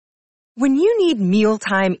When you need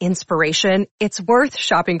mealtime inspiration, it's worth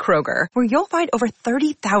shopping Kroger, where you'll find over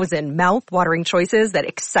 30,000 mouth-watering choices that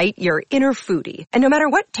excite your inner foodie. And no matter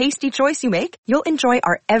what tasty choice you make, you'll enjoy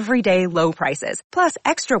our everyday low prices, plus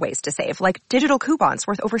extra ways to save, like digital coupons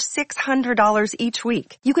worth over $600 each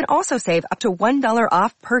week. You can also save up to $1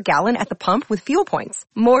 off per gallon at the pump with fuel points.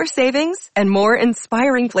 More savings and more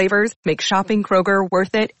inspiring flavors make shopping Kroger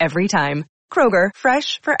worth it every time. Kroger,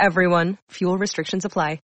 fresh for everyone. Fuel restrictions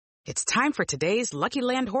apply. It's time for today's Lucky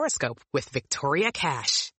Land horoscope with Victoria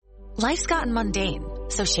Cash. Life's gotten mundane,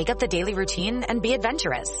 so shake up the daily routine and be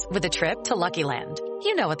adventurous with a trip to Lucky Land.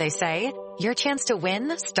 You know what they say, your chance to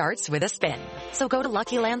win starts with a spin. So go to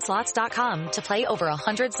LuckyLandSlots.com to play over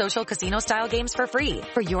 100 social casino-style games for free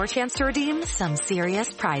for your chance to redeem some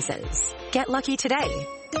serious prizes. Get lucky today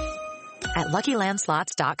at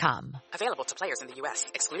LuckyLandSlots.com. Available to players in the U.S.,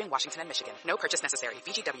 excluding Washington and Michigan. No purchase necessary.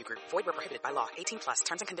 VGW Group. Void where prohibited by law. 18 plus.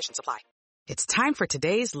 Terms and conditions apply. It's time for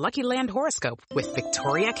today's Lucky Land horoscope with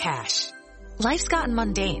Victoria Cash. Life's gotten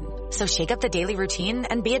mundane, so shake up the daily routine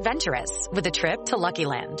and be adventurous with a trip to Lucky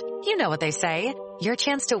Land. You know what they say, your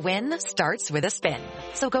chance to win starts with a spin.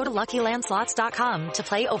 So go to LuckyLandSlots.com to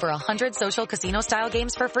play over 100 social casino-style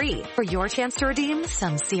games for free for your chance to redeem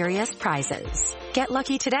some serious prizes. Get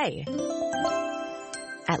lucky today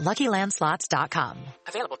at LuckyLandSlots.com.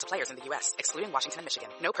 Available to players in the U.S., excluding Washington and Michigan.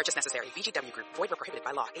 No purchase necessary. VGW Group. Void where prohibited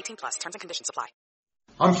by law. 18 plus. Terms and conditions apply.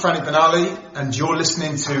 I'm Franny Benali, and you're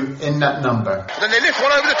listening to In That Number. Then they lift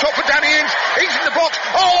one over the top for Danny Ings. He's in the box.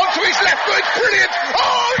 Oh, onto his left foot. It's brilliant.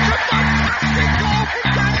 Oh, it's a fantastic goal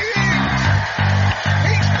from Danny Ings.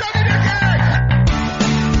 He's done it again.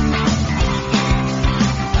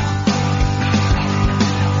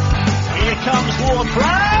 Here comes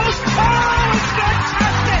Ward-Prowse. Oh, it's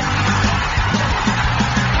fantastic.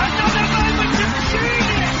 Another moment of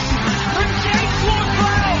genius from James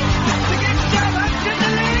Ward-Prowse to give Southampton the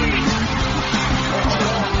lead.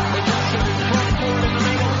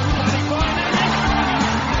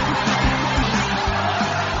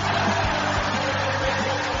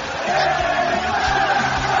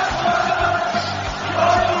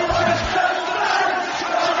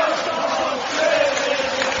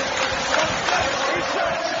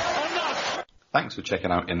 Thanks for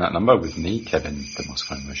checking out In That Number with me, Kevin, the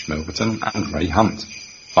Moscow Mush Milverton, and Ray Hunt.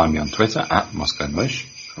 Find me on Twitter at Moscow Mush,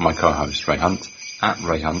 and my co-host Ray Hunt at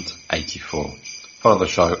Ray Hunt 84. Follow the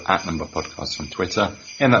show at Number Podcast on Twitter,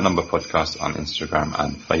 In That Number Podcast on Instagram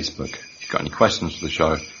and Facebook. If you've got any questions for the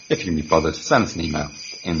show, if you can be bothered, send us an email to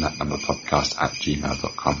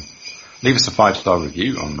inthatnumberpodcast@gmail.com. Leave us a 5-star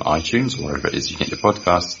review on iTunes or wherever it is you get your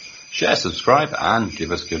podcasts. Share, subscribe, and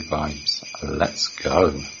give us good vibes. Let's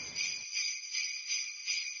go.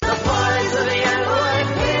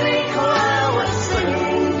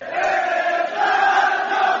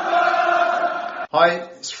 Hi,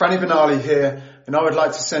 it's Franny Benali here, and I would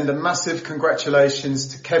like to send a massive congratulations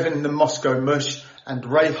to Kevin the Moscow Mush and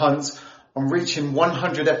Ray Hunt on reaching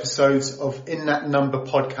 100 episodes of In That Number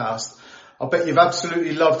podcast. I bet you've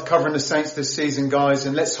absolutely loved covering the Saints this season, guys,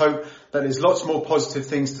 and let's hope that there's lots more positive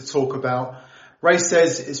things to talk about. Ray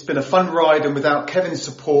says it's been a fun ride, and without Kevin's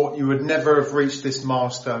support, you would never have reached this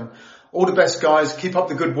milestone. All the best, guys. Keep up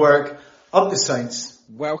the good work. Up the Saints.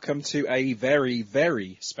 Welcome to a very,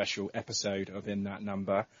 very special episode of In That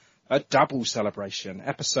Number. A double celebration.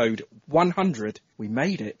 Episode 100. We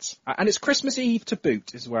made it. And it's Christmas Eve to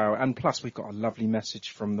boot as well. And plus we've got a lovely message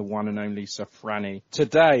from the one and only Sir Franny.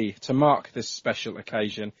 Today, to mark this special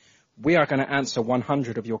occasion, we are going to answer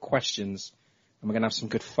 100 of your questions. And we're going to have some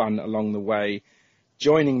good fun along the way.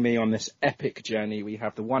 Joining me on this epic journey, we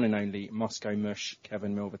have the one and only Moscow Mush,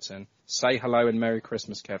 Kevin Milverton. Say hello and Merry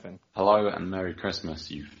Christmas, Kevin. Hello and Merry Christmas,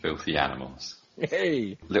 you filthy animals.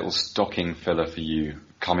 Hey! Little stocking filler for you,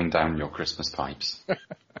 calming down your Christmas pipes.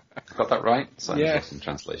 Got that right? So yeah. Some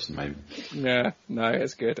translation, maybe. Yeah, no,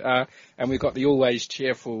 it's good. And we've got the always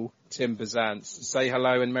cheerful Tim Bazance. Say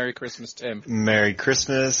hello and Merry Christmas, Tim. Merry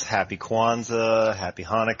Christmas, Happy Kwanzaa, Happy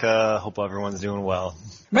Hanukkah. Hope everyone's doing well.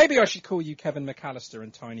 Maybe I should call you Kevin McAllister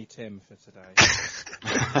and Tiny Tim for today.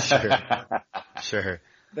 Sure.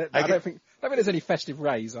 I don't think there's any festive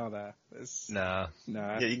rays, are there? No.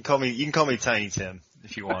 No. Yeah, you can call me Tiny Tim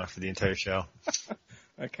if you want for the entire show.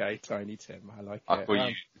 Okay, Tiny Tim. I like it. I'll call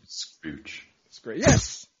you Scrooge. Scrooge.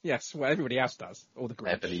 Yes. Well, everybody else does. All the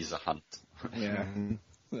Grinch. Ebenezer Hunt. Yeah.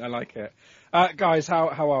 I like it. Guys, how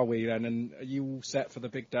are we then? And are you all set for the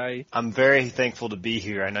big day? I'm very thankful to be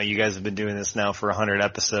here. I know you guys have been doing this now for 100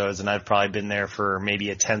 episodes, and I've probably been there for maybe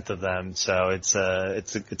a tenth of them. So it's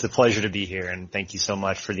a pleasure to be here, and thank you so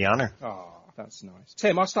much for the honor. Oh, that's nice.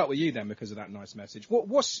 Tim, I'll start with you then because of that nice message.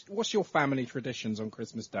 What's your family traditions on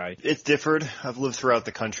Christmas Day? It's differed. I've lived throughout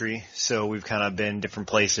the country, so we've kind of been different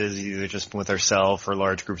places, either just with ourselves or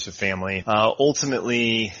large groups of family.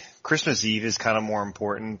 Ultimately, Christmas Eve is kind of more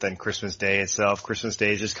important than Christmas Day itself. Christmas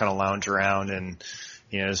Day is just kind of lounge around and,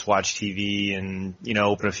 just watch TV and,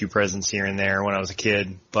 open a few presents here and there when I was a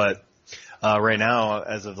kid. But right now,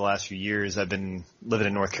 as of the last few years, I've been living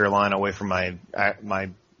in North Carolina away from my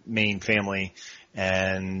main family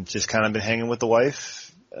and just kind of been hanging with the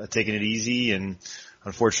wife, taking it easy. And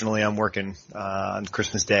unfortunately, I'm working on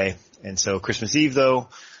Christmas Day. And so Christmas Eve, though,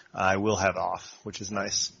 I will have off, which is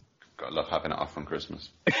nice. Gotta love having it off on Christmas.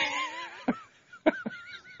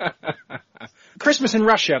 Christmas in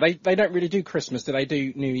Russia, they don't really do Christmas, do they?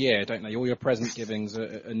 Do New Year, don't they? All your present givings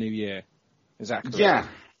are New Year. Is that correct? Yeah.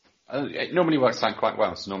 It normally works out quite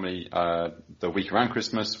well. So normally, the week around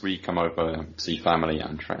Christmas, we come over, see family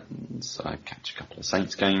and friends, catch a couple of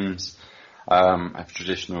Saints games, have a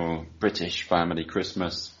traditional British family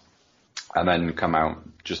Christmas, and then come out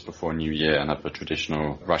just before New Year and have a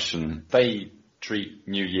traditional Russian. They treat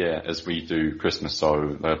New Year as we do Christmas,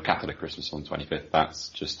 so the Catholic Christmas on 25th, that's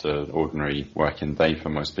just an ordinary working day for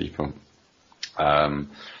most people.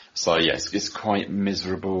 So yes, it's quite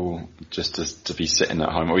miserable just to be sitting at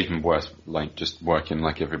home, or even worse, like just working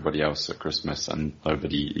like everybody else at Christmas and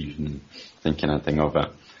nobody even thinking anything of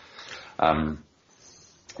it.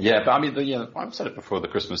 Yeah, but I mean, I've said it before, the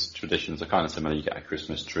Christmas traditions are kind of similar. You get a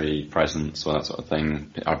Christmas tree, presents, all that sort of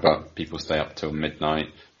thing. But people stay up till midnight,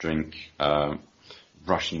 drink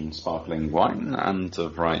Russian sparkling wine and a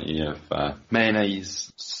variety of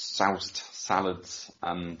mayonnaise, soused salads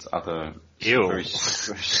and other very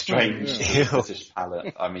strange British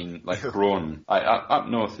palate. I mean, like Brawn. Up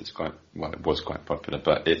north it was quite popular,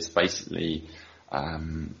 but it's basically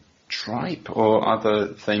tripe or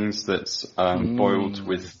other things that's boiled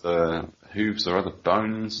with the hooves or other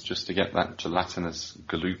bones just to get that gelatinous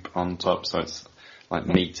gloop on top. So it's like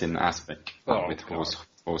meat in aspic with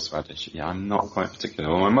horseradish. Yeah, I'm not quite particular.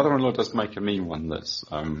 Well, my mother-in-law does make a mean one that's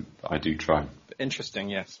I do try. Interesting,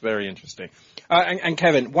 yes, very interesting. And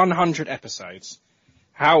Kevin, 100 episodes.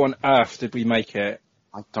 How on earth did we make it?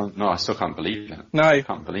 I don't know. I still can't believe it. No. I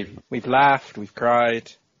can't believe it. We've laughed, we've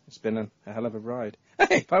cried. It's been a hell of a ride.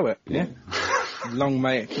 Hey, poet. Yeah. Long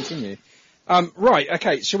may it continue. Right,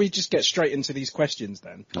 okay, shall we just get straight into these questions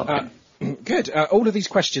then? Okay. Good. All of these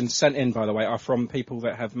questions sent in, by the way, are from people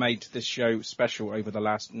that have made this show special over the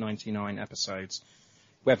last 99 episodes.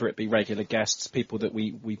 Whether it be regular guests, people that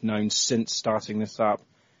we've known since starting this up.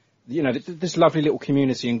 This lovely little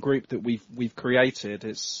community and group that we've created,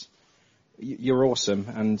 you're awesome.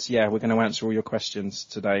 And yeah, we're going to answer all your questions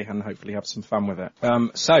today and hopefully have some fun with it.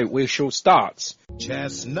 So we shall start.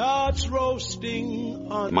 Chestnuts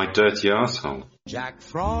roasting on My dirty arsehole. Jack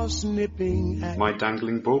Frost nipping at My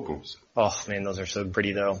dangling baubles. Oh man, those are so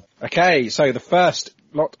pretty though. Okay, so the first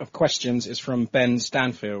lot of questions is from Ben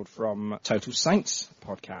Stanfield from Total Saints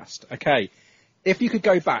podcast. Okay, if you could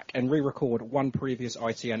go back and re-record one previous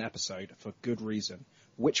ITN episode for good reason,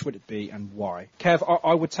 which would it be and why? Kev,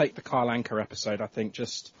 I would take the Carl Anka episode. I think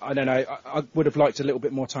I don't know, I would have liked a little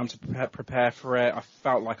bit more time to prepare for it. I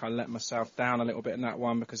felt like I let myself down a little bit in that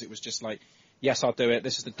one because it was just like, yes, I'll do it.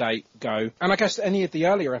 This is the date. Go. And I guess any of the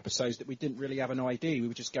earlier episodes that we didn't really have an ID. We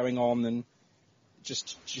were just going on and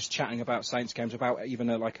just chatting about Saints games, about even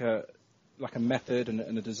a method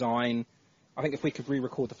and a design. I think if we could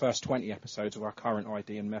re-record the first 20 episodes of our current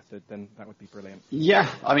ID and method, then that would be brilliant. Yeah,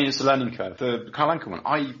 I mean, it's a learning curve. The Carl Anka one,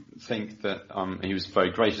 I think that he was a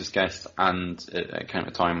very gracious guest, and it came at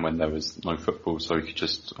a time when there was no football, so we could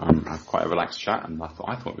just have quite a relaxed chat, and I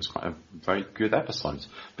thought it was quite a very good episode.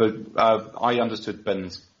 But I understood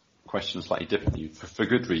Ben's question slightly differently, for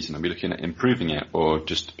good reason. Are we looking at improving it, or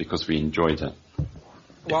just because we enjoyed it?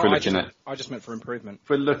 Well, I just meant for improvement. If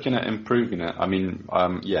we're looking at improving it, I mean,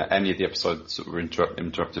 any of the episodes that were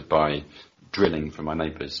interrupted by drilling from my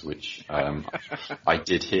neighbours, which I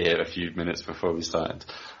did hear a few minutes before we started.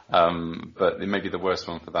 But maybe the worst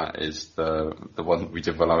one for that is the one we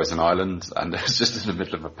did while I was in Ireland, and it was just in the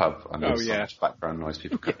middle of a pub, and there was so much background noise,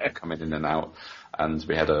 people coming in and out, and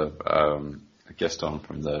we had a guest on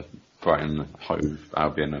from the Brighton Hove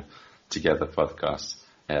Albion Together podcast.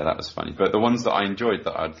 Yeah, that was funny. But the ones that I enjoyed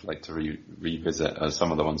that I'd like to revisit are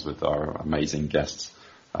some of the ones with our amazing guests.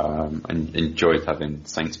 And enjoyed having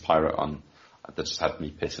Saints Pirate on. That just had me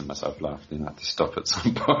pissing myself laughing. I had to stop at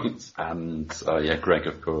some point. And, Greg,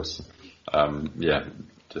 of course.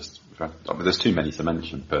 there's too many to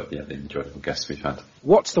mention, but yeah, the enjoyable guests we've had.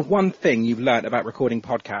 What's the one thing you've learnt about recording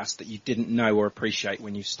podcasts that you didn't know or appreciate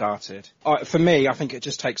when you started? For me, I think it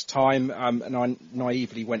just takes time, and I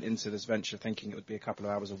naively went into this venture thinking it would be a couple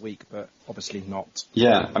of hours a week, but obviously not.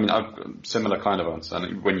 Yeah, I mean, I've got a similar kind of answer.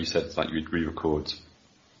 And when you said like you'd re-record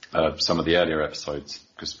some of the earlier episodes,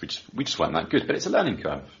 because we just weren't that good, but it's a learning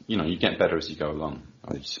curve. You know, you get better as you go along.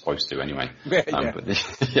 Or you're supposed to anyway. Yeah.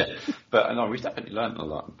 But no, we've definitely learned a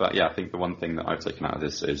lot. But yeah, I think the one thing that I've taken out of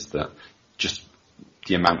this is that just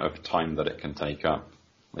the amount of time that it can take up.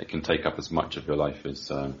 It can take up as much of your life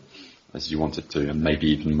as you want it to, and maybe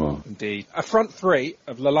even more. Indeed. A front three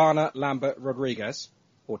of Lallana, Lambert, Rodriguez,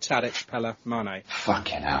 or Tadic, Pella, Mane.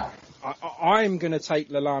 Fucking hell. I'm going to take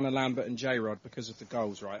Lallana, Lambert and J-Rod because of the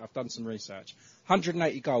goals, right? I've done some research.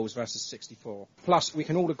 180 goals versus 64. Plus, we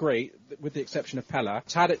can all agree, that with the exception of Pella,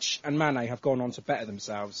 Tadic and Mane have gone on to better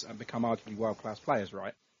themselves and become arguably world-class players,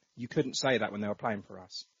 right? You couldn't say that when they were playing for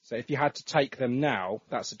us. So if you had to take them now,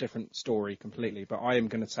 that's a different story completely. But I'm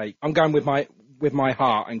going with my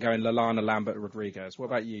heart and going Lallana, Lambert, Rodriguez. What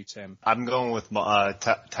about you, Tim? I'm going with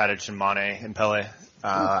Tadic and Mane and Pele.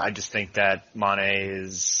 I just think that Mane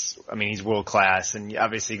he's world class, and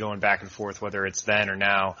obviously going back and forth whether it's then or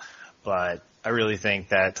now, but I really think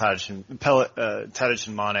that Tadic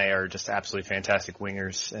and Mane are just absolutely fantastic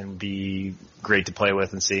wingers and be great to play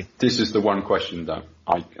with and see. This is the one question that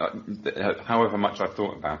however much I've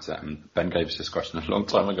thought about it, and Ben gave us this question a long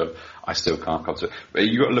time ago, I still can't come to it. But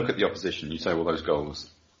you got to look at the opposition. You say, well, those goals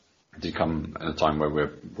did come at a time where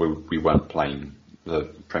we weren't playing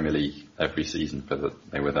the Premier League every season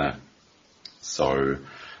they were there. So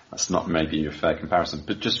that's not maybe a fair comparison.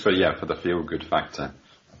 But just for the feel-good factor,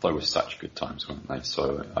 they were such good times, weren't they?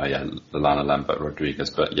 So, Lallana, Lambert, Rodriguez.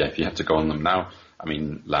 But yeah, if you had to go on them now, I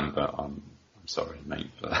mean, Lambert, I'm sorry, mate,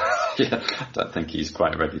 but I don't think he's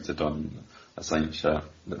quite ready to don a Saints shirt.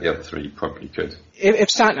 But the other three probably could. If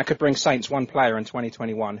Santner could bring Saints one player in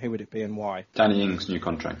 2021, who would it be and why? Danny Ings' new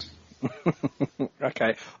contract.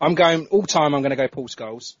 Okay. I'm going to go Paul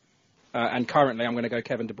Scholes. And currently I'm going to go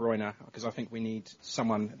Kevin De Bruyne, because I think we need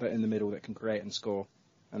someone in the middle that can create and score,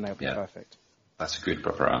 and they'll be perfect. That's a good,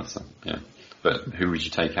 proper answer, yeah. But who would you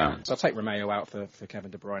take out? So I'll take Romeo out for Kevin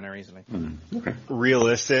De Bruyne easily. Okay.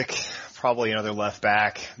 Realistic, probably another left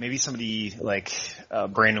back. Maybe somebody like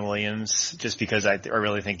Brandon Williams, just because I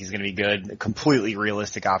really think he's going to be good. A completely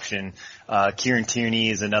realistic option. Kieran Tierney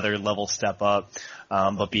is another level step up.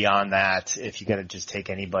 But beyond that, if you got to just take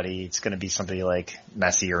anybody, it's going to be somebody like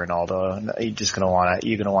Messi or Ronaldo.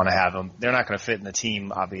 You're going to want to have them. They're not going to fit in the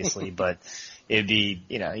team, obviously, but it'd be,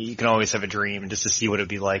 you can always have a dream just to see what it'd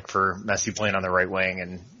be like for Messi playing on the right wing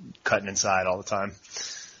and cutting inside all the time.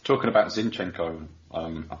 Talking about Zinchenko,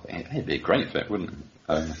 I think it'd be a great fit, wouldn't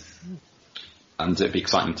it? And it'd be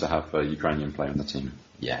exciting to have a Ukrainian player on the team.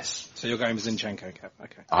 Yes. So you're going with Zinchenko, Kev?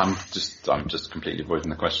 Okay. I'm just completely avoiding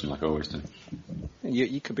the question like I always do.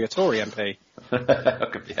 You could be a Tory MP. I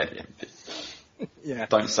could be any MP. Yeah.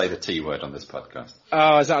 Don't say the T word on this podcast.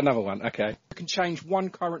 Oh, is that another one? Okay. You can change one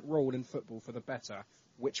current rule in football for the better.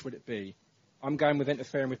 Which would it be? I'm going with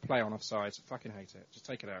interfering with play on offsides. I fucking hate it. Just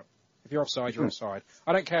take it out. If you're offside, you're offside.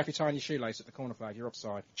 I don't care if you're tying your shoelace at the corner flag, you're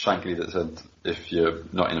offside. Shankly that said, if you're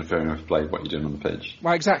not interfering with play, what are you doing on the pitch?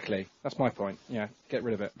 Well, exactly. That's my point. Yeah, get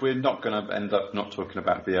rid of it. We're not going to end up not talking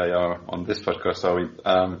about VAR on this podcast, are we?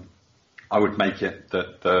 I would make it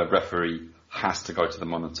that the referee has to go to the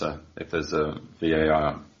monitor if there's a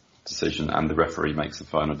VAR decision and the referee makes the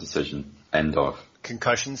final decision. End of.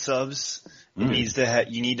 Concussion subs. It needs to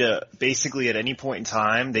you need to basically at any point in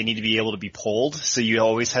time they need to be able to be pulled. So you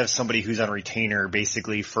always have somebody who's on retainer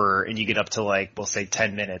basically and you get up to like we'll say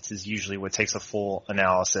 10 minutes is usually what takes a full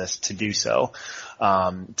analysis to do so.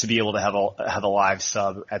 To be able to have a live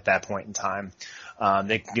sub at that point in time.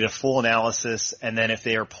 They can get a full analysis, and then if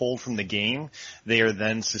they are pulled from the game, they are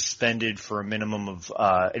then suspended for a minimum of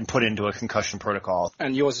and put into a concussion protocol.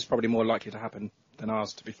 And yours is probably more likely to happen than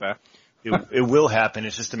ours, to be fair. It will happen.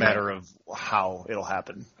 It's just a matter of how it'll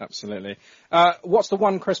happen. Absolutely. What's the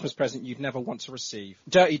one Christmas present you'd never want to receive?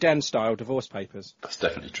 Dirty Den style divorce papers. That's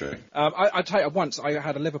definitely true. I tell you, once I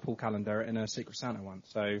had a Liverpool calendar in a Secret Santa once,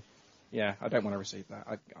 so yeah, I don't want to receive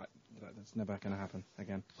that. That's never going to happen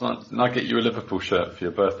again. And I get you a Liverpool shirt for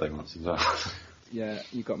your birthday once as well. Yeah,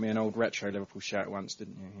 you got me an old retro Liverpool shirt once,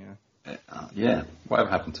 didn't you? Yeah. Yeah.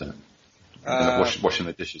 Whatever happened to it? Washing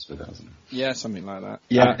the dishes with it, wasn't it? Yeah, something like that.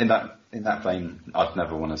 Yeah, in that vein, I'd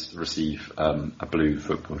never want to receive a blue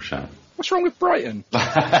football shirt. What's wrong with Brighton?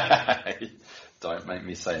 Don't make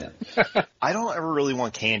me say it. I don't ever really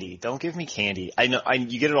want candy. Don't give me candy. I know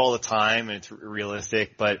you get it all the time and it's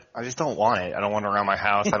realistic, but I just don't want it. I don't want it around my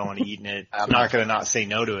house. I don't want to eat it. I'm not going to not say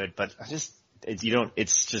no to it, but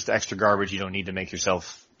it's just extra garbage you don't need to make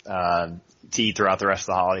yourself, to eat throughout the rest of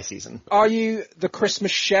the holiday season. Are you the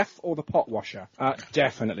Christmas chef or the pot washer?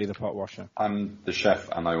 Definitely the pot washer. I'm the chef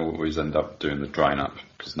and I always end up doing the drying up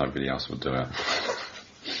because nobody else will do it.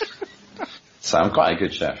 So I'm quite a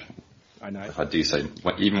good chef. I know. If I do say,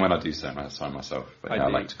 even when I do say myself, but yeah, I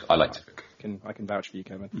like to cook. I can vouch for you,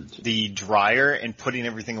 Kevin. The dryer and putting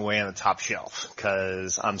everything away on the top shelf,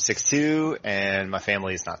 cause I'm 6'2" and my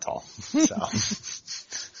family is not tall. So.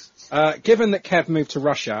 Given that Kev moved to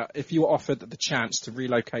Russia, if you were offered the chance to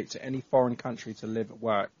relocate to any foreign country to live at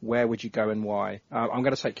work, where would you go and why? I'm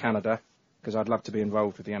going to take Canada, because I'd love to be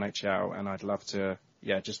involved with the NHL and I'd love to,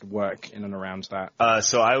 just work in and around that.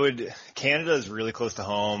 Canada is really close to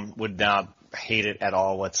home, would not hate it at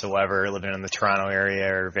all whatsoever, living in the Toronto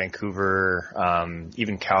area or Vancouver,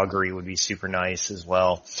 even Calgary would be super nice as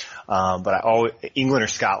well. But England or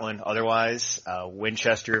Scotland otherwise,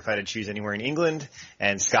 Winchester if I had to choose anywhere in England,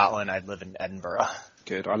 and Scotland I'd live in Edinburgh.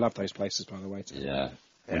 Good, I love those places by the way too. Yeah.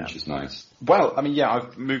 Which is nice. Well, I mean,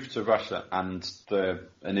 I've moved to Russia and the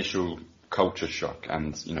initial culture shock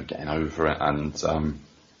and, getting over it and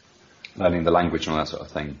learning the language and all that sort of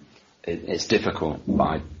thing, it's difficult, but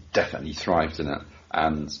I definitely thrived in it.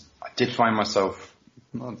 And I did find myself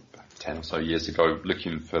 10 or so years ago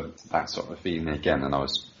looking for that sort of feeling again, and I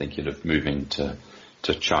was thinking of moving to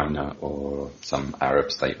China or some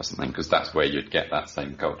Arab state or something, because that's where you'd get that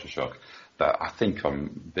same culture shock. But I think I'm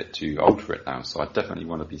a bit too old for it now, so I definitely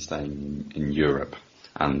want to be staying in Europe,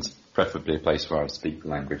 and preferably a place where I speak the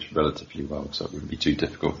language relatively well, so it wouldn't be too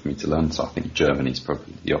difficult for me to learn. So I think Germany's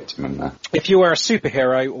probably the optimum there. If you were a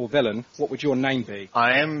superhero or villain, what would your name be?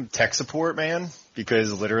 I am tech support man,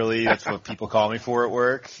 because literally that's what people call me for at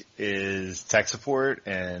work, is tech support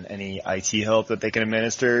and any IT help that they can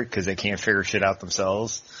administer, because they can't figure shit out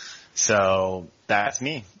themselves. So that's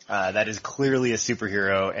me. That is clearly a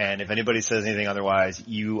superhero, and if anybody says anything otherwise,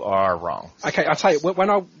 you are wrong. Okay, I'll tell you, when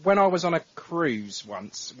I was on a cruise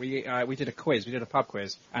once, we did a quiz, we did a pub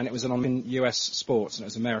quiz, and it was on US sports, and it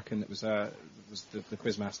was American that was the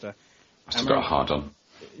quiz master. Must have got a hard on.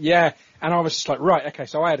 Yeah, and I was just like, right, okay,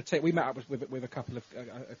 so I had we met up with a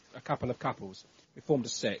couple of couples. We formed a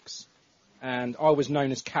 6. And I was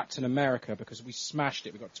known as Captain America because we smashed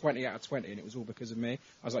it. We got 20 out of 20, and it was all because of me.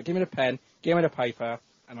 I was like, give me the pen, give me the paper,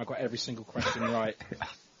 and I got every single question right.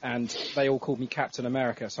 And they all called me Captain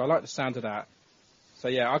America, so I like the sound of that. So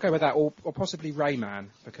yeah, I'll go with that, or possibly Rayman,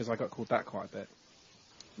 because I got called that quite a bit.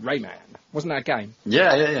 Rayman. Wasn't that a game?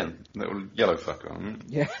 Yeah. Little yellow fucker.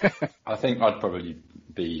 Yeah. I think I'd probably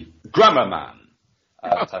be Grammar Man.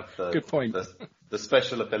 Good point. The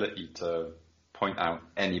special ability to point out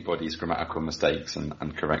anybody's grammatical mistakes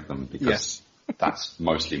and correct them, because that's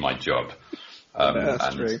mostly my job.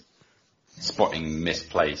 That's true. Spotting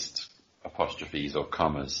misplaced apostrophes or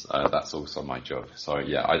commas, that's also my job. So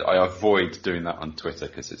yeah, I avoid doing that on Twitter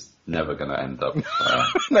because it's never going to end up.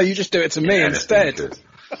 No, you just do it to me instead.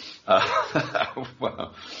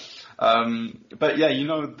 Well, but yeah,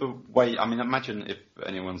 the way, I mean, imagine if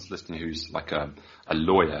anyone's listening who's like a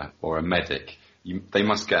lawyer or a medic, they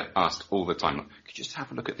must get asked all the time, could you just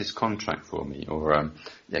have a look at this contract for me? Or,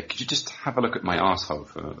 could you just have a look at my arsehole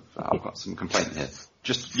for I've got some complaint here.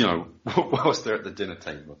 Just, whilst they're at the dinner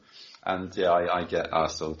table. And I get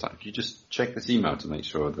asked all the time, could you just check this email to make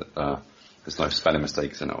sure that, there's no spelling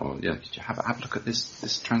mistakes in it? Or, could you have a look at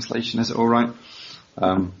this translation? Is it alright?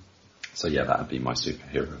 So yeah, that would be my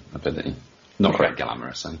superhero ability. Not very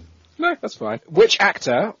glamorous, eh? No, that's fine. Which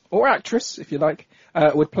actor, or actress, if you like,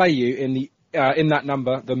 would play you in that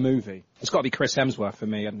number, the movie? It's got to be Chris Hemsworth for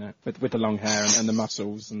me, hasn't it? With the long hair and the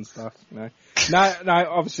muscles and stuff, No,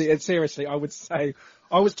 obviously, seriously, I would say,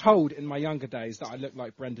 I was told in my younger days that I looked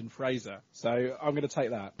like Brendan Fraser, so I'm going to take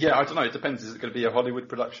that. Yeah, I don't know, it depends. Is it going to be a Hollywood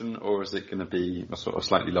production, or is it going to be a sort of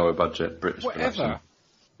slightly lower budget British production?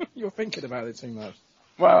 You're thinking about it too much.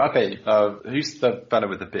 Well, okay, who's the fella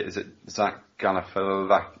with the bit? Is it Zach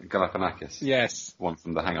Galifianakis? Yes. One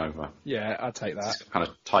from The Hangover. Yeah, I'd take that. It's kind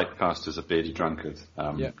of typecast as a beardy drunkard.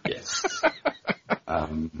 Yes.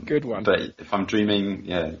 Good one. But if I'm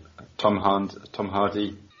dreaming, Tom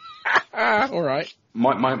Hardy. All right.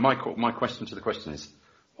 My question to the question is,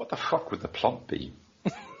 what the fuck would the plot be?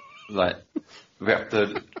 Like, we have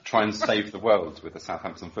to try and save the world with the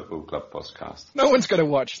Southampton Football Club podcast. No one's going to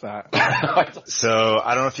watch that. So,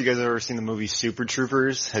 I don't know if you guys have ever seen the movie Super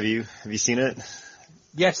Troopers. Have you seen it?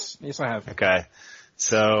 Yes, I have. Okay.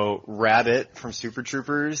 So Rabbit from Super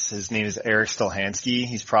Troopers, his name is Eric Stolhansky.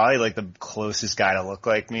 He's probably like the closest guy to look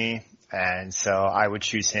like me. And so I would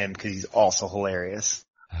choose him because he's also hilarious.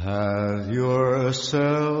 Have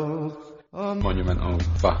yourself a Monumental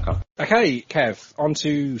fuck up. Okay, Kev, on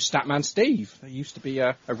to Statman Steve. He used to be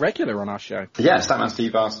a regular on our show. Yeah, Statman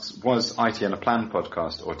Steve asks, was ITN a planned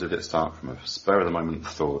podcast or did it start from a spur-of-the-moment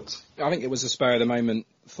thought? I think it was a spur-of-the-moment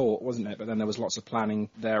thought, wasn't it? But then there was lots of planning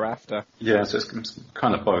thereafter. Yeah, so it's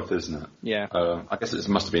kind of both, isn't it? Yeah. I guess it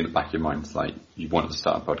must have been in the back of your mind, like, you wanted to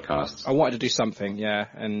start a podcast. I wanted to do something, yeah,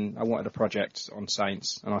 and I wanted a project on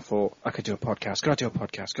Saints, and I thought, I could do a podcast. Could I do a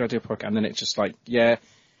podcast? Could I do a podcast? And then it's just like, yeah,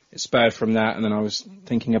 it spurred from that, and then I was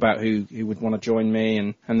thinking about who would want to join me,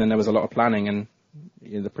 and then there was a lot of planning, and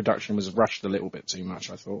you know, the production was rushed a little bit too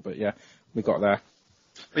much, I thought, but yeah, we got there.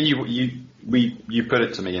 But you put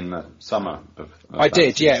it to me in the summer of I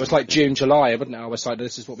did, yeah. It was like June, July, wasn't it? I was like,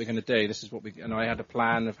 this is what we're going to do. This is what and I had a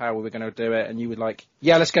plan of how we were going to do it. And you were like,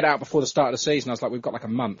 yeah, let's get it out before the start of the season. I was like, we've got like a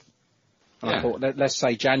month. And I thought, let's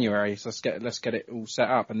say January. So let's get it all set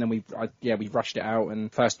up. And then we rushed it out.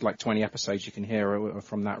 And first like 20 episodes you can hear are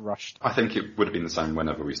from that rushed. I think it would have been the same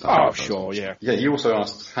whenever we started. Oh, sure, yeah. Yeah, you also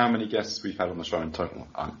asked how many guests we've had on the show in total.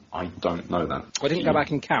 I don't know that. I didn't go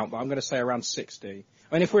back and count, but I'm going to say around 60.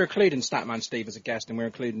 I mean, if we're including Statman Steve as a guest and we're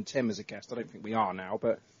including Tim as a guest, I don't think we are now,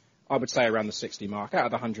 but I would say around the 60 mark. Out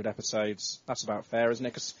of the 100 episodes, that's about fair, isn't it?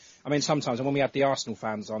 Because, I mean, sometimes, and when we had the Arsenal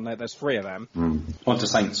fans on, there's 3 of them. On to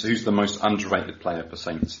Saints. Who's the most underrated player for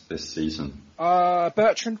Saints this season?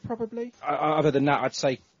 Bertrand, probably. Other than that, I'd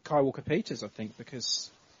say Kyle Walker-Peters, I think,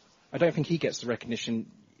 because I don't think he gets the recognition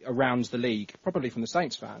around the league, probably from the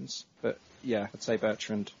Saints fans. But, yeah, I'd say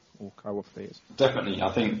Bertrand or Kyle Walker-Peters. Definitely.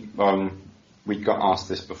 I think we got asked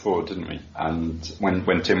this before, didn't we? And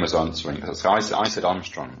when Tim was answering, so I said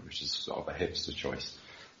Armstrong, which is sort of a hipster choice.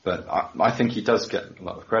 But I think he does get a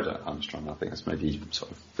lot of credit, Armstrong. I think that's maybe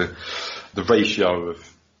sort of the ratio of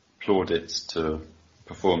plaudits to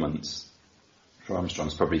performance for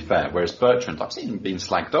Armstrong's probably fair. Whereas Bertrand, I've seen him being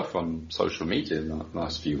slagged off on social media in the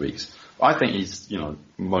last few weeks. I think he's,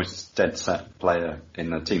 most dead set player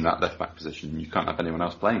in the team, that left back position. You can't have anyone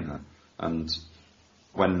else playing there. And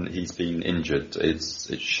when he's been injured,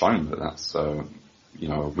 it's shown that that's a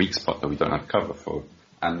weak spot that we don't have cover for.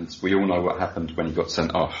 And we all know what happened when he got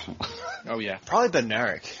sent off. Oh, yeah. Probably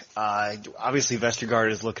Bednarik. Obviously,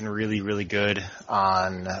 Vestergaard is looking really, really good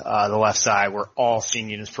on the left side. We're all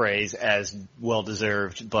singing his praise as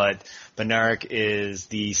well-deserved, but Bednarik is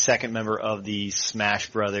the second member of the Smash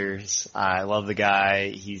Brothers. I love the guy.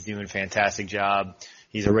 He's doing a fantastic job.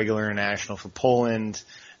 He's a regular international for Poland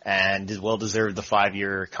and is well-deserved the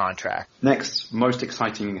 5-year contract. Next, most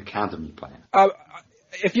exciting academy player.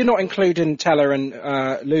 If you're not including Teller and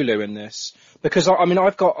Lulu in this, because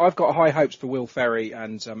I've got high hopes for Will Ferry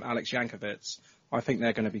and Alex Yankovic. I think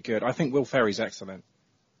they're going to be good. I think Will Ferry's excellent,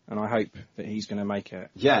 and I hope that he's going to make it.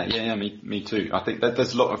 Yeah, me too. I think that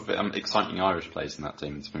there's a lot of exciting Irish players in that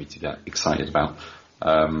team for me to get excited about.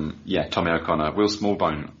 Tommy O'Connor, Will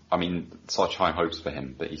Smallbone. I mean, such high hopes for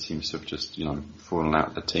him, but he seems to have just, fallen out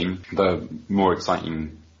of the team. The more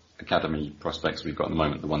exciting academy prospects we've got at the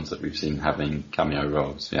moment, the ones that we've seen having cameo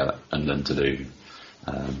roles, and then to do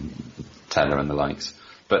Taylor and the likes.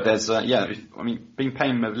 But there's, been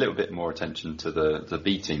paying a little bit more attention to the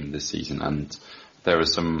B team this season, and there are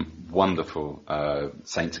some wonderful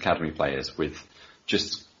Saints Academy players with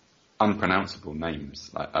just unpronounceable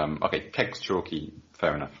names. Like, Kegs Chalky,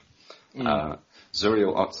 fair enough.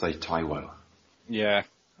 Zuriel Otse Taiwo. Yeah,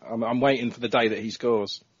 I'm waiting for the day that he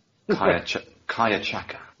scores. Kaya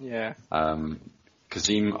Chaka. Yeah.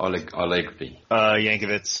 Kazim Olegby.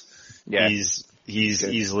 Yankovic. Yeah. He's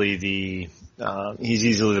easily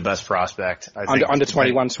the best prospect. I think. Under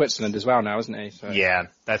 21 Switzerland as well now, isn't he? So. Yeah,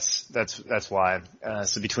 that's why.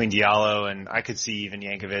 So between Diallo and I could see even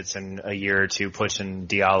Yankovic in a year or two pushing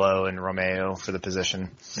Diallo and Romeo for the position.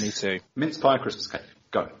 Me too. Mince pie, Christmas cake.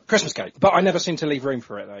 Go. Christmas cake. But I never seem to leave room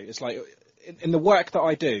for it though. It's like, in the work that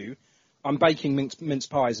I do, I'm baking mince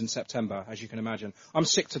pies in September, as you can imagine. I'm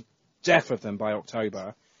sick to death of them by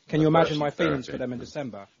October. Can you imagine my feelings for them in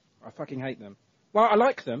December? I fucking hate them. Well, I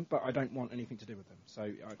like them, but I don't want anything to do with them.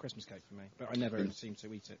 So, Christmas cake for me. But I never seem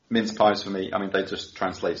to eat it. Mince pies for me, they just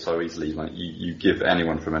translate so easily. Like, you give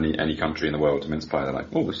anyone from any country in the world a mince pie, they're like,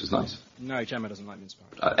 oh, this is nice. No, Gemma doesn't like mince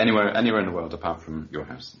pie. Anywhere in the world apart from your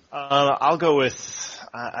house. I'll go with,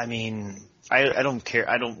 I don't care.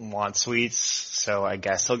 I don't want sweets. so I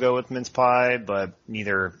guess I'll go with mince pie, but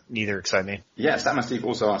neither excite me. Yeah, Sam and Steve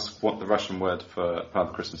also asked what the Russian word for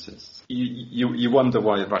Father Christmas is. You wonder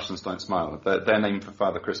why the Russians don't smile. Their name for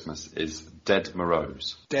Father Christmas is Dead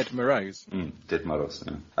Moroz. Dead Moroz? Dead Moroz,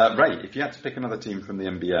 yeah. Ray, if you had to pick another team from the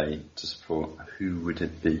NBA to support, who would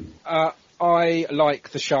it be? I like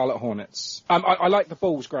the Charlotte Hornets. I like the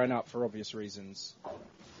Bulls growing up for obvious reasons,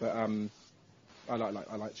 but I like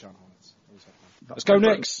the Charlotte Hornets. Let's go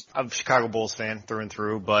Knicks. I'm a Chicago Bulls fan through and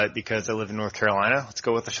through, but because I live in North Carolina, let's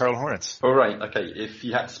go with the Charlotte Hornets. All right, okay. If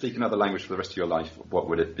you had to speak another language for the rest of your life, what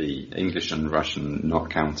would it be? English and Russian not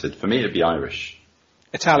counted. For me, it'd be Irish.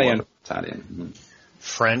 Italian. Italian.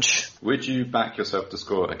 French. Would you back yourself to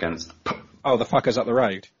score against... Oh, the fuckers up the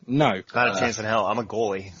road? No. Not a chance in hell. I'm a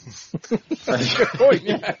goalie. Good point,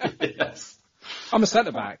 yeah. Yes. I'm a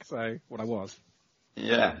centre-back, so what I was.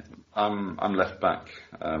 Yeah, I'm left back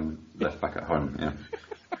at home, yeah.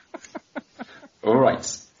 All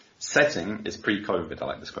right. Setting is pre-COVID, I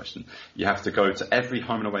like this question. You have to go to every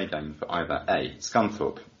home and away game for either A,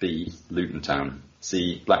 Scunthorpe, B, Luton Town,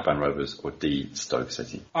 C, Blackburn Rovers, or D, Stoke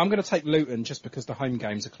City. I'm going to take Luton just because the home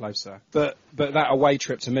games are closer. But that away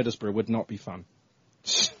trip to Middlesbrough would not be fun.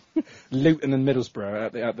 Luton and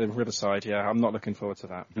Middlesbrough at the Riverside, yeah, I'm not looking forward to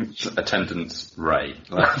that. Attendance, Ray.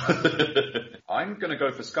 I'm going to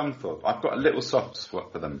go for Scunthorpe. I've got a little soft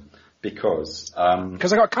spot for them because...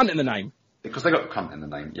 Because they got cunt in the name. Because they got cunt in the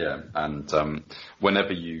name, yeah. And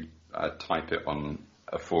whenever you type it on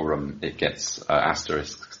a forum, it gets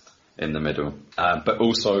asterisks in the middle. But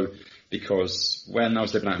also... because when I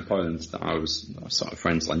was living out in Poland, I was sort of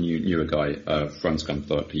friends. I knew a guy from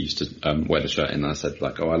Scunthorpe. He used to wear the shirt, and I said,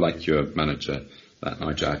 like, "Oh, I like your manager, that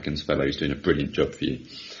Nigel Atkins fellow. He's doing a brilliant job for you."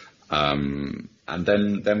 And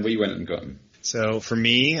then we went and got him. So for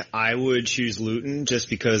me, I would choose Luton just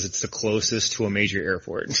because it's the closest to a major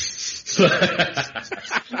airport.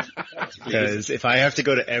 Because if I have to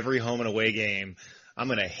go to every home and away game, I'm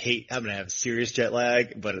going to have serious jet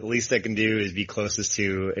lag, but at least I can do is be closest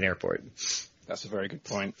to an airport. That's a very good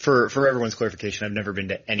point. For everyone's clarification, I've never been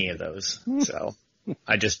to any of those. So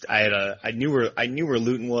I knew where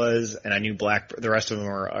Luton was, and I knew the rest of them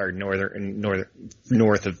are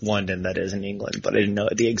north of London, that is in England, but I didn't know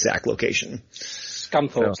the exact location.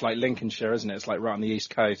 Scunthorpe's like Lincolnshire, isn't it? It's like right on the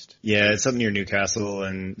east coast. Yeah, it's up near Newcastle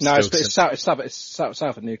and no, it's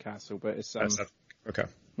south of Newcastle, but it's okay.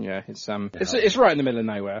 Yeah, it's right in the middle of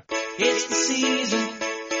nowhere. It's the season.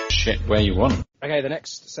 Shit, where you want. Okay, the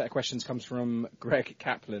next set of questions comes from Greg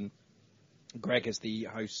Kaplan. Greg is the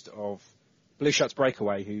host of Blue Shirts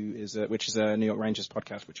Breakaway, which is a New York Rangers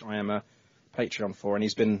podcast, which I am a Patreon for, and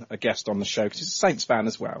he's been a guest on the show because he's a Saints fan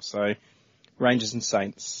as well. So, Rangers and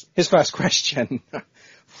Saints. His first question: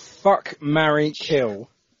 fuck, marry, kill,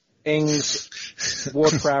 Ings,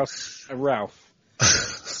 Ward-Prowse, and Ralph.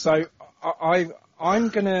 So I'm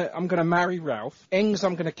gonna marry Ralph. Ings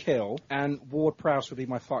I'm gonna kill, and Ward-Prowse would be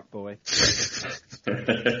my fuckboy.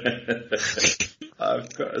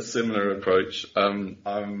 I've got a similar approach.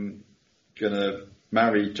 I'm gonna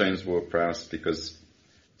marry James Ward-Prowse because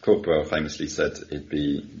Corpwell famously said it'd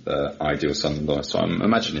be the ideal son-in-law, so I'm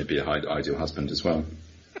imagining it'd be a ideal husband as well.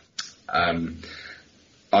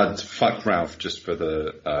 I'd fuck Ralph just for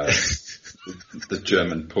the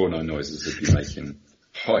German porno noises he'd be making.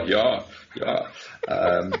 Oh, yeah.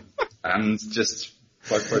 And just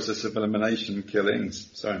by process of elimination, killings.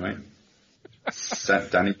 Sorry, mate.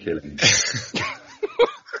 Danny Killings.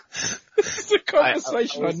 It's a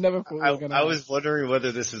conversation I never thought we were going to have. I was wondering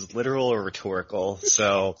whether this is literal or rhetorical,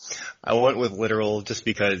 so I went with literal just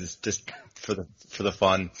for the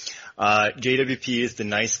fun. JWP is the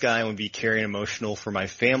nice guy and would be caring emotional for my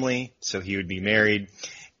family, so he would be married.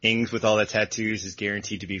 Ings with all the tattoos is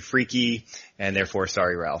guaranteed to be freaky, and therefore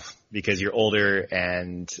sorry, Ralph, because you're older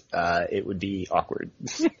and it would be awkward.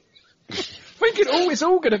 I think it's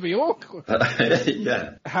all going to be awkward.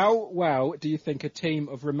 Yeah. How well do you think a team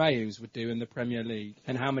of Romeos would do in the Premier League,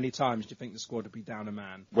 and how many times do you think the squad would be down a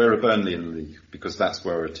man? We're a Burnley in the league, because that's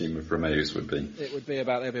where a team of Romeos would be. It would be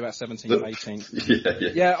about 17th,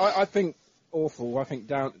 18th. Yeah. I think awful. I think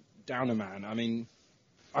down a man. I mean,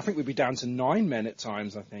 I think we'd be down to 9 men at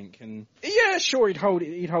times, I think. And yeah, sure, he'd hold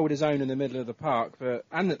his own in the middle of the park,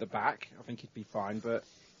 and at the back, I think he'd be fine, but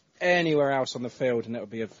anywhere else on the field and it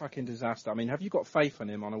would be a fucking disaster. I mean, have you got faith in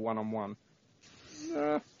him on a one-on-one?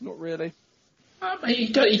 Not really. He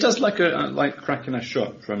does like cracking a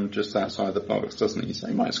shot from just outside the box, doesn't he? So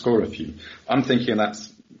he might score a few. I'm thinking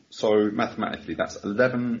mathematically, that's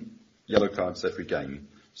 11 yellow cards every game.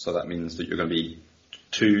 So that means that you're going to be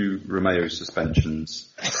 2 Romeo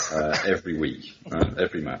suspensions every week,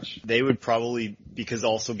 every match. They would probably, because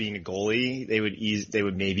also being a goalie, they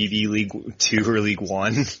would maybe be League 2 or League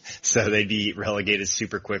 1, so they'd be relegated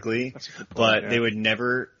super quickly. But they would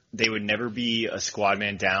never be a squad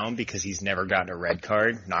man down because he's never gotten a red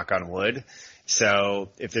card, knock on wood. So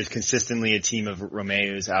if there's consistently a team of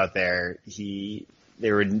Romeos out there,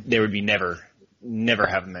 there would be never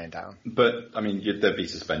have a man down. But, I mean, there'd be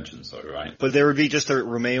suspensions though, right? But there would be just a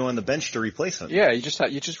Romeo on the bench to replace him. Yeah, you just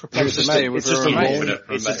replace Romeo with a Romeo.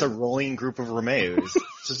 It's just a rolling group of Romeos.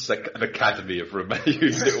 It's just like an academy of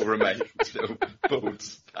Romeos, little Romeos, little bald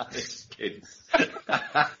Spanish kids.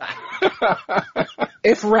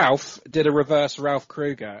 If Ralph did a reverse Ralph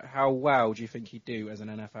Kruger, how well do you think he'd do as an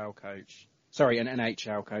NFL coach? Sorry, an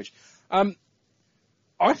NHL coach.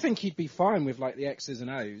 I think he'd be fine with like the X's and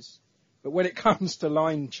O's. But when it comes to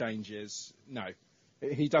line changes, no.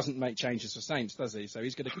 He doesn't make changes for Saints, does he? So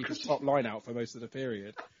he's going to keep his top line out for most of the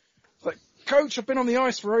period. It's like, Coach, I've been on the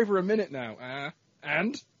ice for over a minute now.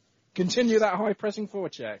 And? Continue that high pressing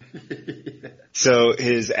forecheck. So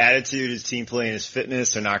his attitude, his team play, and his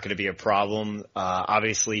fitness are not going to be a problem.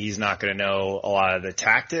 Obviously he's not going to know a lot of the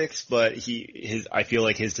tactics, but I feel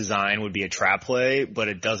like his design would be a trap play, but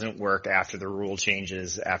it doesn't work after the rule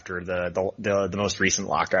changes after the most recent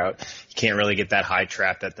lockout. You can't really get that high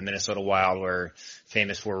trap that the Minnesota Wild were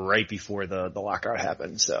famous for right before the lockout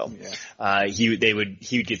happened. So, he would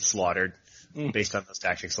get slaughtered. Based on those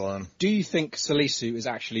tactics alone. Do you think Salisu is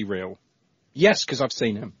actually real? Yes, because I've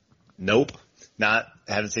seen him. Nope.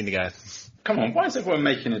 Haven't seen the guy. Come on, why is everyone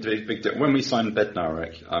making a big deal? When we signed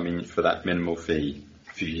Bednarek, I mean, for that minimal fee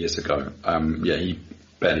a few years ago, he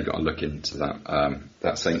barely got a look into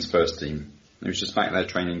that Saints first team. He was just back there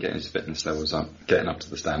training, getting his fitness levels up, getting up to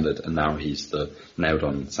the standard, and now he's the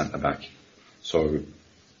nailed-on centre-back. So,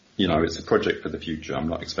 it's a project for the future. I'm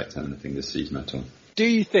not expecting anything this season at all. Do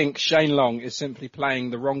you think Shane Long is simply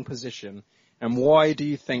playing the wrong position, and why do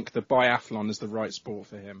you think the biathlon is the right sport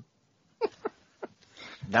for him?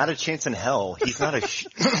 Not a chance in hell. He's not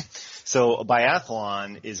so a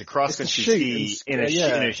biathlon is a cross-country ski in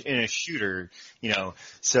a shooter,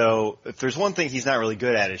 So if there's one thing he's not really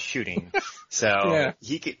good at is shooting. So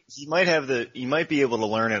he might be able to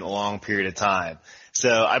learn it in a long period of time.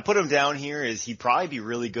 So I put him down here as he'd probably be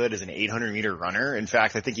really good as an 800-meter runner. In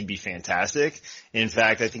fact, I think he'd be fantastic. In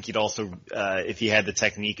fact, I think he'd also, if he had the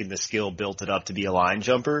technique and the skill, built it up to be a line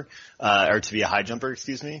jumper, or to be a high jumper,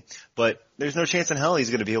 excuse me. But there's no chance in hell he's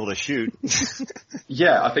going to be able to shoot.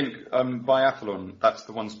 Yeah, I think biathlon, that's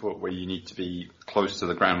the one sport where you need to be close to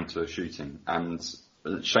the ground to shooting. And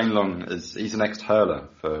Shane Long he's an ex-hurler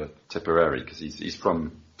for Tipperary, because he's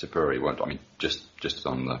from Tipperary. Just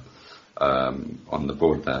on the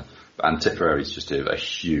board there. And Tipperary is just a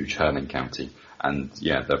huge hurling county. And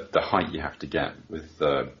the height you have to get with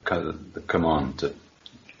the command to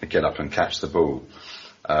get up and catch the ball,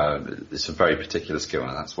 it's a very particular skill,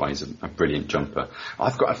 and that's why he's a brilliant jumper.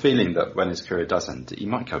 I've got a feeling that when his career does end, he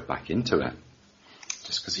might go back into it,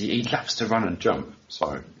 just because he loves to run and jump.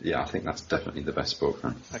 So, I think that's definitely the best sport for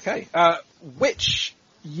him. Okay. Which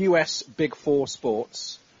US Big Four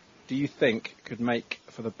sports do you think could make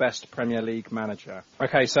for the best Premier League manager?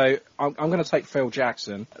 Okay, so I'm going to take Phil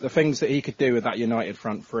Jackson. The things that he could do with that United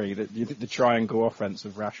front three, the triangle offense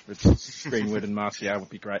of Rashford, Greenwood and Martial would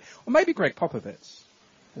be great. Or maybe Greg Popovich.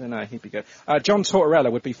 I don't know, he'd be good. John Tortorella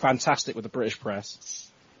would be fantastic with the British press.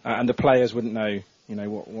 And the players wouldn't know,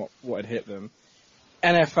 what had hit them.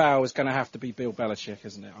 NFL is going to have to be Bill Belichick,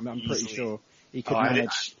 isn't it? I'm pretty sure he could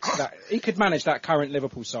manage that. He could manage that current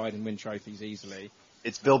Liverpool side and win trophies easily.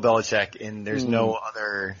 It's Bill Belichick, and there's no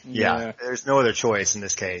other. There's no other choice in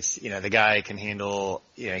this case. The guy can handle.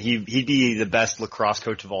 He'd be the best lacrosse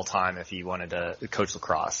coach of all time if he wanted to coach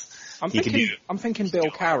lacrosse. I'm thinking Bill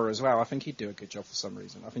Cowher as well. I think he'd do a good job for some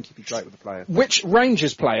reason. I think he'd be great with the players. Which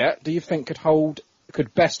Rangers player do you think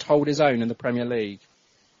could best hold his own in the Premier League?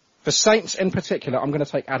 For Saints in particular, I'm going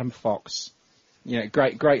to take Adam Fox.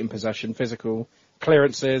 Great in possession, physical,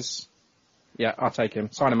 clearances. Yeah, I'll take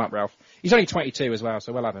him. Sign him up, Ralph. He's only 22 as well,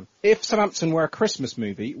 so we'll have him. If Southampton were a Christmas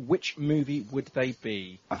movie, which movie would they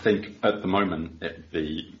be? I think at the moment it'd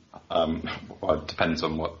be, it depends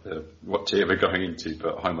on what tier we're going into,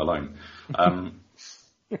 but Home Alone.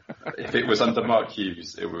 If it was under Mark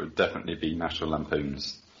Hughes, it would definitely be National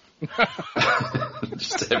Lampoon's.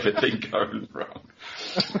 Just everything going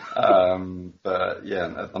wrong. But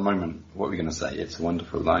at the moment, what are we going to say? It's a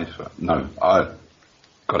Wonderful Life. No, I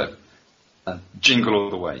got it. Jingle All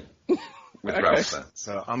the Way. With Ralph there.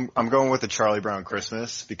 So I'm going with the Charlie Brown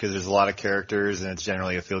Christmas because there's a lot of characters and it's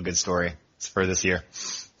generally a feel-good story. It's for this year.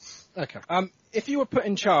 Okay. If you were put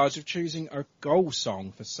in charge of choosing a goal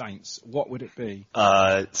song for Saints, what would it be?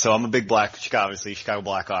 So I'm a big Chicago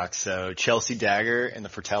Blackhawks. So Chelsea Dagger and the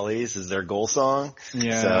Fratellis is their goal song.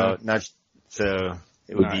 Yeah.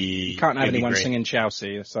 It would be. You can't have anyone singing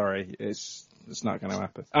Chelsea. Sorry, it's not going to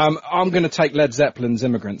happen. I'm going to take Led Zeppelin's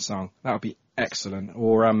Immigrant Song. That would be excellent.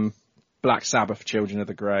 Or Black Sabbath, Children of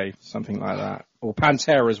the Grave, something like that. Or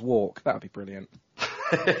Pantera's Walk. That would be brilliant.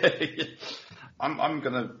 I'm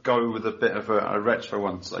going to go with a bit of a retro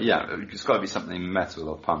one. So, yeah, it's got to be something metal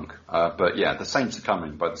or punk. But yeah, The Saints Are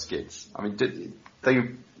Coming by the Skids. I mean, they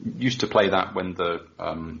used to play that when the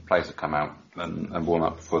players would come out and warm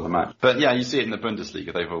up before the match. But yeah, you see it in the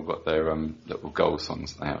Bundesliga. They've all got their little goal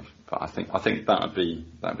songs they have. But I think that'd be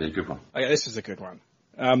a good one. Okay, this is a good one.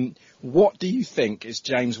 What do you think is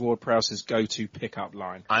James Ward-Prowse's go-to pickup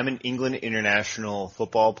line? I'm an England international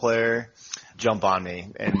football player. Jump on me,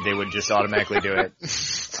 and they would just automatically do it.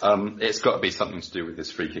 It's got to be something to do with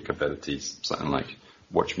his free kick abilities. Something like,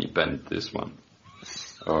 watch me bend this one.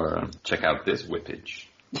 Or check out this whippage.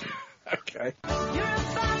 Okay.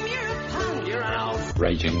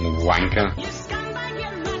 Raging wanker.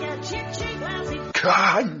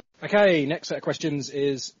 God. Okay, next set of questions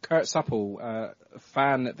is Kurt Supple, a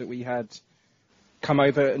fan that we had come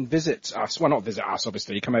over and visit us. Well, not visit us,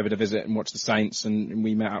 obviously. Come over to visit and watch the Saints, and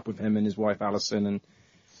we met up with him and his wife Alison, and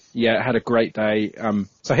yeah, had a great day.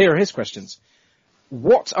 So here are his questions.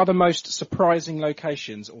 What are the most surprising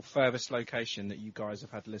locations or furthest location that you guys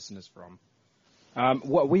have had listeners from?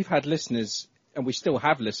 We've had listeners, and we still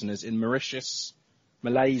have listeners in Mauritius,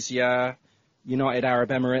 Malaysia, United Arab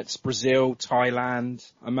Emirates, Brazil, Thailand,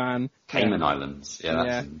 Oman. Cayman Islands. Yeah,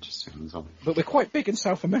 that's interesting as well. But we're quite big in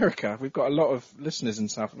South America. We've got a lot of listeners in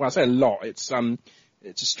well, I say a lot. It's a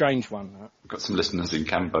strange one. We've got some listeners in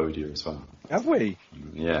Cambodia as well. Have we?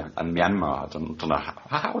 Yeah, and Myanmar. I don't know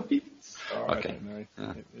how would be. Oh, okay. I don't know.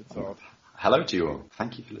 Yeah. It's odd. Hello to you all.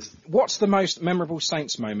 Thank you for listening. What's the most memorable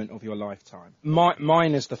Saints moment of your lifetime?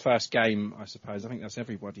 Mine is the first game, I suppose. I think that's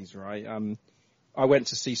everybody's, right? I went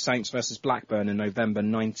to see Saints versus Blackburn in November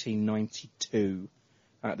 1992.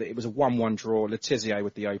 It was a 1-1 draw. Letizia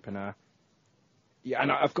with the opener. Yeah,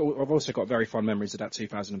 and I've also got very fond memories of that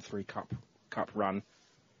 2003 Cup run.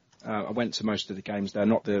 I went to most of the games there,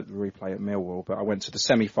 not the replay at Millwall, but I went to the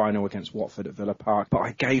semi-final against Watford at Villa Park. But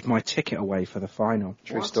I gave my ticket away for the final.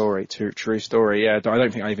 True story. True story. Yeah, I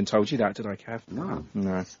don't think I even told you that, did I, Kev?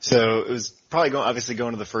 No. So it was probably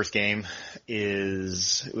going to the first game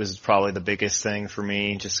it was probably the biggest thing for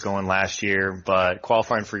me, just going last year. But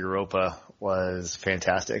qualifying for Europa was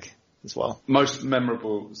fantastic as well. Most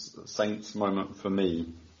memorable Saints moment for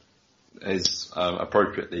me is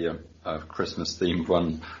appropriately a Christmas-themed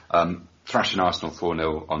one. Thrashing Arsenal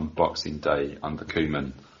 4-0 on Boxing Day under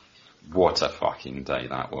Koeman. What a fucking day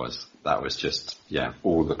that was. That was just,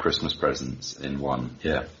 all the Christmas presents in one.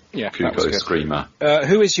 Yeah, Kuko Screamer.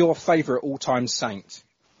 Who is your favourite all-time Saint?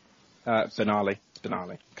 Benali.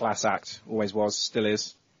 Class act. Always was, still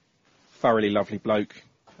is. Thoroughly lovely bloke.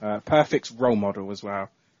 Perfect role model as well.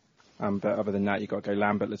 But other than that, you've got to go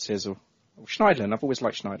Lambert, Letizia, or Schneidlin. I've always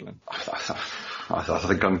liked Schneidlin. I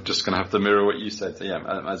think I'm just going to have to mirror what you said. So, yeah,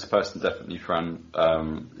 as a person, definitely Fran.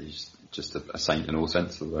 He's just a saint in all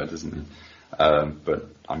sense of the word, isn't he? But,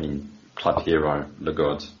 I mean, club hero, Le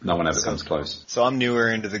God. No one ever comes close. So I'm newer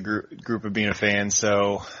into the group of being a fan,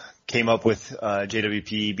 so came up with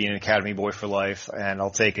JWP being an Academy boy for life, and I'll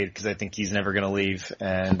take it because I think he's never going to leave,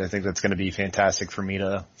 and I think that's going to be fantastic for me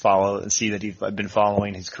to follow and see that I've been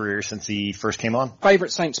following his career since he first came on.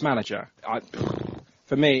 Favourite Saints manager?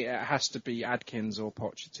 For me, it has to be Adkins or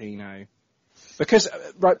Pochettino. Because,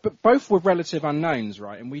 but both were relative unknowns,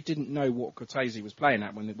 right? And we didn't know what Cortese was playing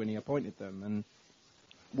at when he appointed them. And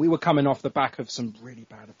we were coming off the back of some really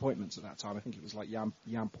bad appointments at that time. I think it was like Jan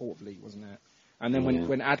Portvliet, wasn't it? And then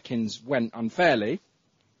when Adkins went unfairly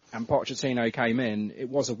and Pochettino came in, it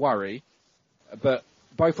was a worry. But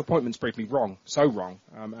both appointments proved me wrong, so wrong.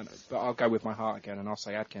 But I'll go with my heart again and I'll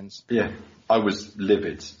say Adkins. Yeah, I was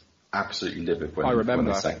livid. Absolutely livid when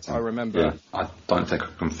they sacked him. I remember. Yeah, I don't think I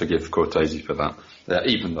can forgive Cortese for that.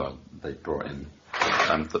 Even though they brought in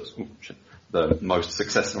the most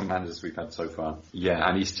successful managers we've had so far. Yeah,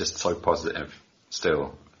 and he's just so positive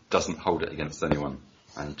still. Doesn't hold it against anyone.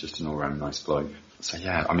 And just an all-round nice bloke. So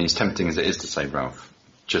yeah, I mean, as tempting as it is to say Ralph,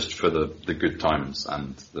 just for the good times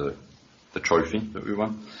and the trophy that we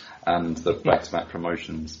won and the back-to-back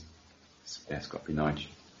promotions, it's got to be Nige.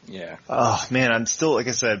 Yeah. Oh man, I'm still, like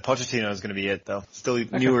I said, Pochettino is going to be it though. Still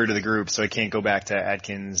newer to the group, so I can't go back to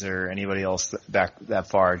Adkins or anybody else back that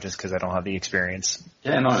far just because I don't have the experience.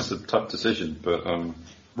 Yeah, no, it's a tough decision, but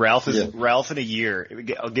Ralph in a year.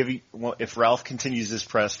 I'll give you, if Ralph continues this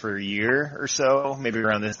press for a year or so, maybe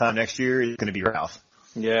around this time next year, it's going to be Ralph.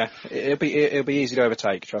 Yeah, it'll be easy to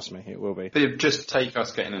overtake. Trust me, it will be. But it'll just take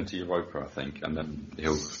us getting into Europa, I think, and then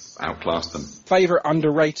he'll outclass them. Favourite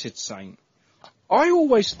underrated Saint? I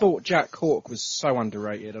always thought Jack Cork was so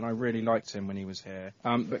underrated, and I really liked him when he was here.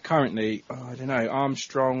 But currently, I don't know,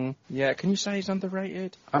 Armstrong. Yeah, can you say he's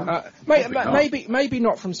underrated? Maybe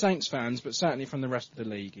not from Saints fans, but certainly from the rest of the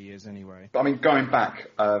league, he is anyway. I mean, going back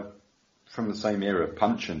from the same era,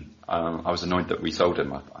 Punchin, I was annoyed that we sold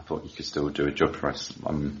him. I thought he could still do a job for us.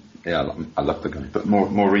 I love the guy. But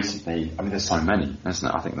more recently, I mean, there's so many, isn't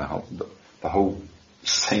it? I think the whole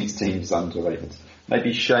Saints team is underrated.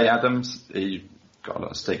 Maybe Shea Adams. He got a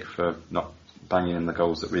lot of stick for not banging in the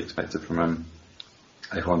goals that we expected from him.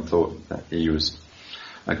 Everyone thought that he was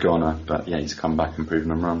a goner, but yeah, he's come back and proven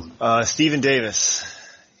them wrong. Stephen Davis.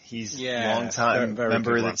 He's a long time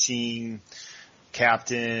member of the team,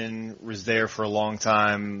 captain, was there for a long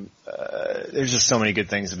time. There's just so many good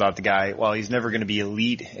things about the guy. While he's never going to be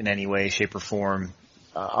elite in any way, shape, or form,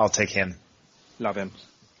 I'll take him. Love him.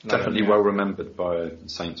 Definitely well remembered by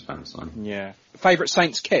Saints fans. So. Yeah. Favourite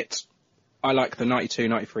Saints kit? I like the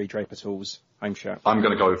 92-93 Draper Tools home shirt. I'm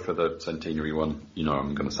going to go for the centenary one. You know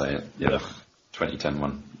I'm going to say it. Yeah, 2010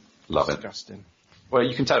 one. Love it. Disgusting. Well,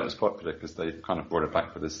 you can tell it was popular because they kind of brought it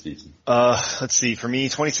back for this season. Let's see. For me,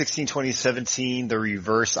 2016-2017, the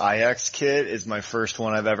reverse Ajax kit is my first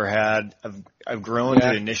one I've ever had. I've grown to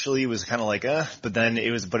it initially. It was kind of like, but then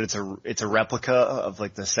it's a replica of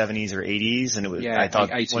like the 70s or 80s, and it was. I thought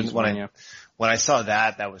 80s when I saw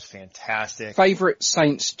that was fantastic. Favorite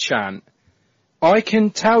Saints chant. I can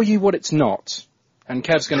tell you what it's not, and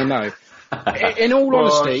Kev's going to know. In all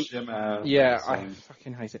honesty, I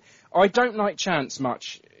fucking hate it. I don't like chants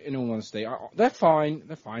much, in all honesty. They're fine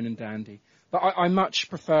and dandy. But I much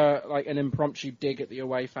prefer like an impromptu dig at the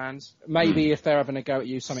away fans. Maybe if they're having a go at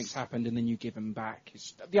you, something's happened, and then you give them back.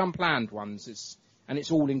 It's the unplanned ones, it's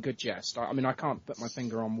all in good jest. I mean, I can't put my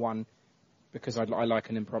finger on one because I like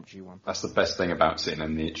an impromptu one. That's the best thing about sitting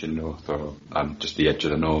in the Itchen North, or just the edge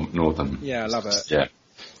of the northern. Yeah, I love it. Yeah.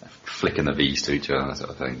 Flicking the V's to each other, that sort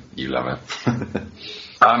of thing. You love it.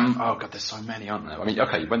 Oh god, there's so many, aren't there? I mean,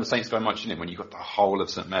 okay, when the Saints go marching in, when you've got the whole of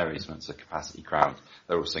St Mary's, when it's a capacity crowd,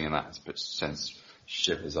 they're all singing that. It sends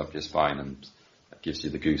shivers up your spine and it gives you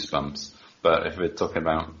the goosebumps. But if we're talking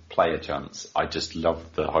about player chants, I just love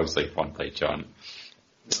the Jose Fonte chant.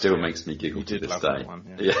 It still makes me giggle to this day.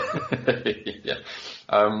 One, yeah.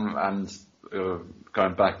 And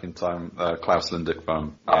going back in time, Klaus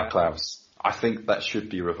Lundekvam, Klaus. I think that should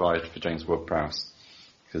be revived for James Ward-Prowse.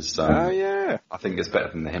 Because I think it's better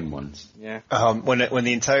than the hymn ones. Yeah. When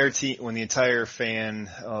the entire fan,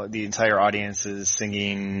 the entire audience is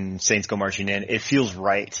singing "Saints Go Marching In," it feels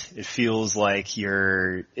right. It feels like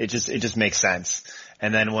it just makes sense.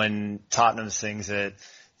 And then when Tottenham sings it,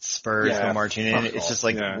 Spurs Go Marching In, it's just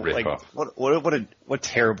like what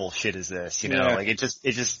terrible shit is this? You know, like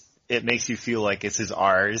it makes you feel like this is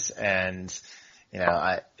ours, and you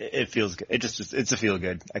know, it feels good. It's a feel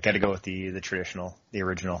good. I gotta go with the traditional, the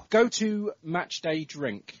original. Go to match day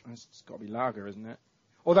drink. It's got to be lager, isn't it?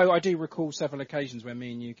 Although I do recall several occasions where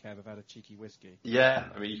me and you, Kev, have had a cheeky whiskey. Yeah,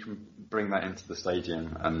 I mean, you can bring that into the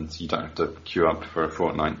stadium and you don't have to queue up for a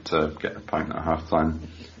fortnight to get a pint at half time.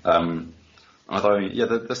 Although,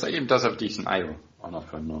 the stadium does have decent ale on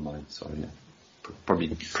offer normally, so yeah. Probably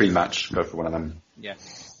pre-match, go for one of them. Yeah.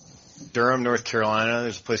 Durham, North Carolina,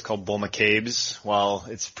 there's a place called Bull McCabe's. Well,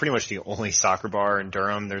 it's pretty much the only soccer bar in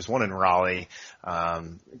Durham. There's one in Raleigh.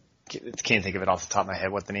 Can't think of it off the top of my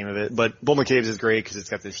head what the name of it, but Bull McCabe's is great because it's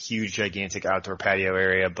got this huge, gigantic outdoor patio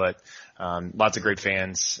area, but lots of great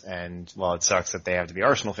fans. And while it sucks that they have to be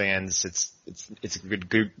Arsenal fans, it's a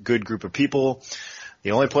good group of people.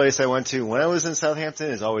 The only place I went to when I was in Southampton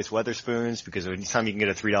is always Wetherspoons, because anytime you can get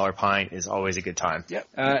a $3 pint is always a good time. Yep.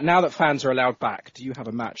 Now that fans are allowed back, do you have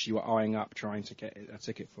a match you are eyeing up trying to get a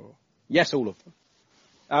ticket for? Yes, all of them.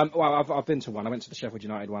 Well, I've been to one. I went to the Sheffield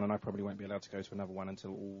United one, and I probably won't be allowed to go to another one until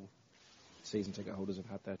all season ticket holders have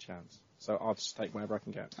had their chance. So I'll just take whatever I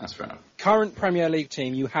can get. That's fair enough. Current Premier League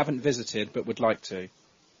team you haven't visited but would like to?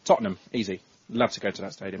 Tottenham, easy. Love to go to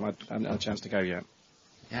that stadium. I haven't had a chance to go yet.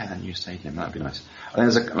 Yeah, a new stadium, that'd be nice. I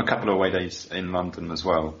think there's a couple of away days in London as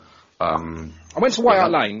well. I went to White Hart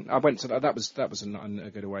Lane. I went to that was a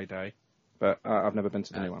good away day, but I've never been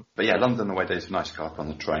to the new one. But yeah, London away days are nice to go up on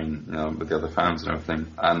the train, with the other fans and everything.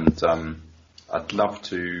 And I'd love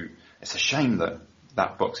to. It's a shame that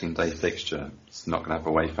that Boxing Day fixture is not going to have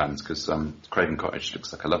away fans because Craven Cottage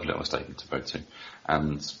looks like a lovely little stadium to go to.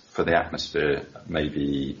 And for the atmosphere,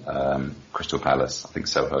 maybe Crystal Palace. I think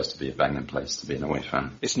Soho has to be a banging place to be an away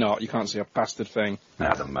fan. It's not. You can't see a bastard thing. No,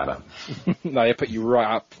 it doesn't matter. No, they put you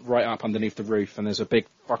right up underneath the roof, and there's a big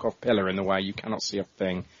fuck-off pillar in the way. You cannot see a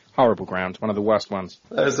thing. Horrible ground. One of the worst ones.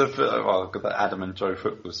 There's got that Adam and Joe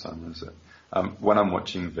football song, is it? When I'm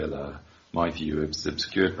watching Villa, my view is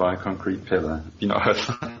obscured by a concrete pillar. Have you not heard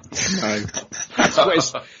that? No.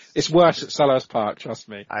 It's worse at Selhurst Park, trust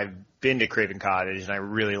me. I've been to Craven Cottage, and I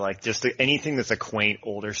really like just anything that's a quaint,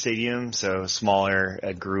 older stadium, so smaller,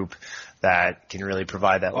 a group that can really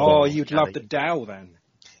provide that. Oh, you'd love the Dow then.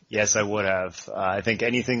 Yes, I would have. I think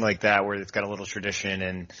anything like that where it's got a little tradition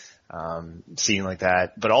and seeing like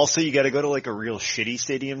that. But also you got to go to like a real shitty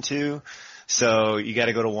stadium too. So you got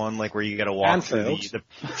to go to one like where you got to walk through the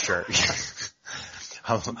sure.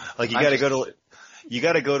 Like you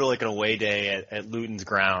got to go to like an away day at Luton's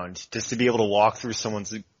ground just to be able to walk through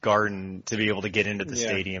someone's garden to be able to get into the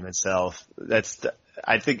stadium itself.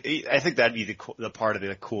 I think that'd be the part of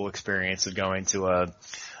the cool experience of going to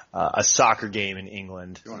a soccer game in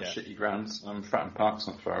England. You want shitty grounds? Fratton Park's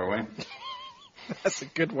not far away. That's a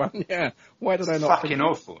good one, yeah. Why did I not? Fucking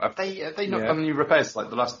awful. Have they not done any repairs? Like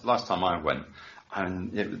the last time I went,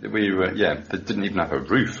 and they didn't even have a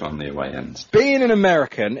roof on the away end. Being an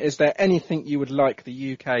American, is there anything you would like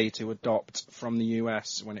the UK to adopt from the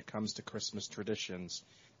US when it comes to Christmas traditions?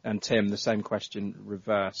 And Tim, the same question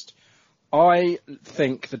reversed. I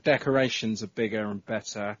think the decorations are bigger and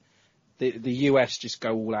better. The US just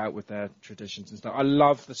go all out with their traditions and stuff. I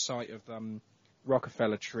love the sight of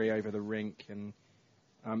Rockefeller tree over the rink and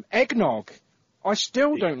eggnog. I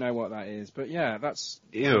still don't know what that is, but yeah, that's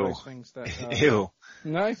one of those things that. Ew.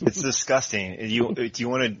 No, it's disgusting. If you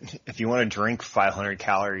want to drink 500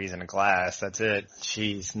 calories in a glass, that's it.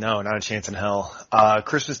 Jeez, no, not a chance in hell.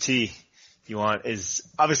 Christmas tea, if you want, is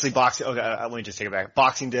obviously Boxing. Okay, let me just take it back.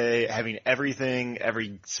 Boxing Day, having everything,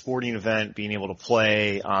 every sporting event, being able to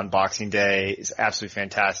play on Boxing Day is absolutely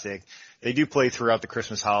fantastic. They do play throughout the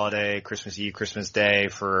Christmas holiday, Christmas Eve, Christmas Day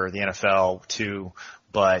for the NFL too,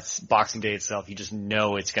 but Boxing Day itself, you just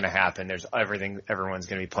know it's going to happen. There's everyone's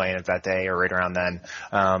going to be playing it that day or right around then.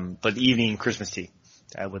 But the evening Christmas tea,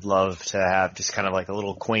 I would love to have just kind of like a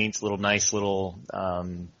little quaint, nice little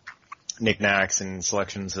knickknacks and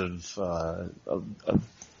selections of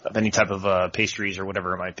any type of pastries or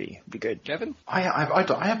whatever it might be. It'd be good. Kevin? I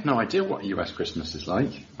have no idea what US Christmas is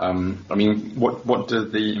like. I mean, what do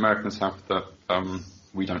the Americans have that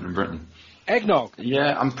we don't in Britain? Eggnog.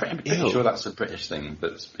 Yeah, I'm pretty sure that's a British thing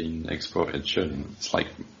that's been exported. Surely it's like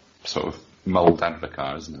sort of mulled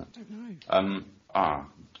Advocaat, isn't it? I don't know.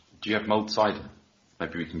 Do you have mulled cider?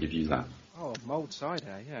 Maybe we can give you that. Oh, mulled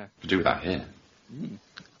cider, yeah. We do that here.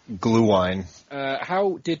 Glue wine.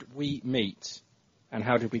 How did we meet? And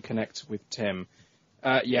how did we connect with Tim?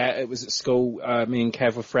 It was at school. Me and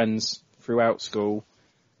Kev were friends throughout school.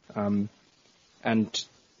 We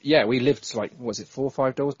lived like, 4 or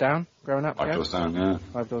 5 doors down growing up? 5 doors down, yeah.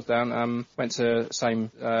 5 doors down. Went to the same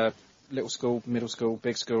little school, middle school,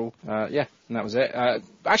 big school. And that was it.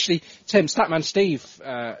 Actually, Tim, Statman Steve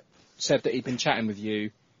said that he'd been chatting with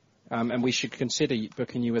you, and we should consider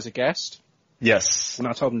booking you as a guest. Yes. And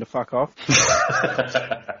I told him to fuck off.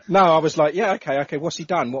 No, I was like, yeah, okay, what's he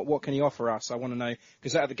done? What can he offer us? I want to know.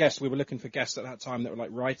 Because at the guest, we were looking for guests at that time that were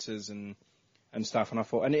like writers and stuff. And I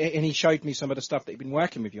thought, and he showed me some of the stuff that he'd been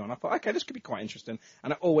working with you on. I thought, okay, this could be quite interesting.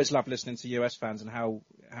 And I always love listening to US fans and how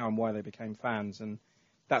and why they became fans. And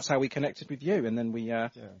that's how we connected with you. And then we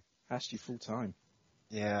asked you full time.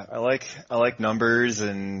 Yeah, I like numbers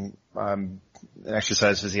and an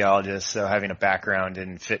exercise physiologist, so having a background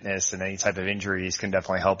in fitness and any type of injuries can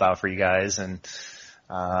definitely help out for you guys. And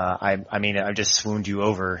I just swooned you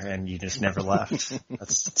over and you just never left.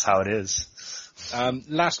 That's how it is.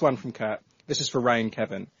 Last one from Kurt. This is for Ray and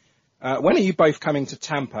Kevin. When are you both coming to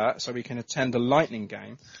Tampa so we can attend a Lightning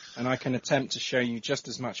game and I can attempt to show you just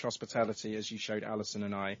as much hospitality as you showed Alison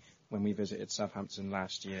and I when we visited Southampton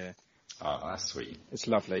last year? Oh, that's sweet. It's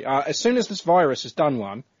lovely. As soon as this virus has done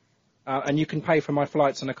one, and you can pay for my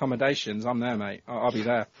flights and accommodations, I'm there, mate. I'll be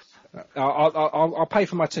there. I'll pay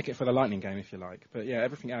for my ticket for the Lightning game if you like. But yeah,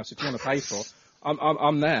 everything else, if you want to pay for,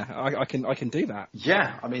 I'm there. I can do that.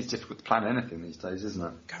 Yeah, I mean it's difficult to plan anything these days, isn't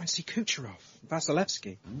it? Go and see Kucherov,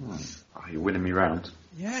 Vasilevsky. Oh, you're winning me round.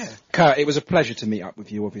 Yeah. Kurt, it was a pleasure to meet up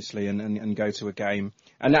with you, obviously, and go to a game.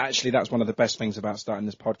 And actually, that's one of the best things about starting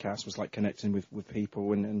this podcast was like connecting with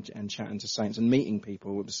people and chatting to Saints and meeting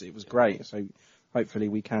people. It was great. So hopefully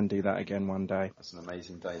we can do that again one day. That's an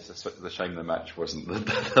amazing day. It's the shame the match wasn't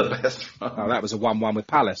the best one. Oh, that was a 1-1 with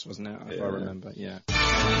Palace, wasn't it? If I remember, yeah.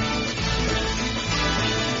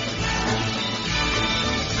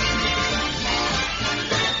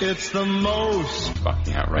 It's the most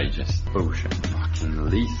fucking outrageous, bullshit, fucking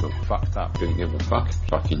lethal, fucked up, couldn't give a fuck,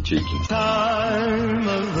 fucking cheeky. time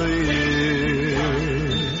of the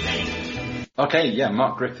year. Okay, yeah,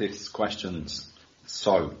 Mark Griffiths questions.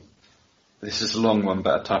 So, this is a long one,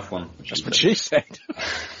 but a tough one. That's what she said.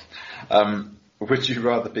 Would you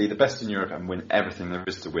rather be the best in Europe and win everything there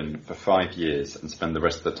is to win for 5 years and spend the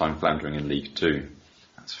rest of the time floundering in League 2?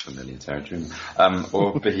 That's familiar territory.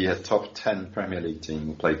 Or be a top 10 Premier League team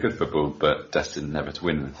who play good football but destined never to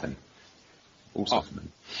win anything? Also familiar.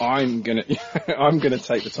 I'm gonna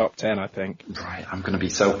take the top 10, I think. Right, I'm going to be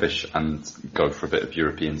selfish and go for a bit of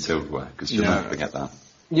European silverware, because you'll never forget that.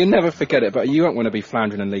 You never forget it, but you won't want to be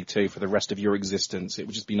floundering in League 2 for the rest of your existence. It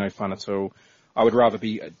would just be no fun at all. I would rather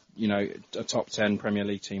be, a top 10 Premier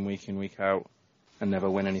League team week in, week out and never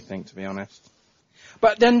win anything, to be honest.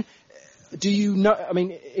 But then, do you know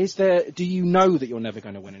that you're never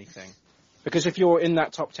going to win anything? Because if you're in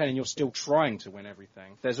that top 10 and you're still trying to win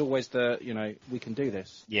everything, there's always we can do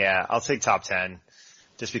this. Yeah, I'll take top 10.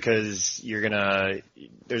 Just because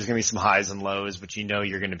there's gonna be some highs and lows, but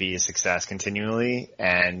you're gonna be a success continually,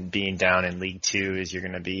 and being down in League 2 is you're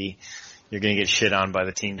gonna get shit on by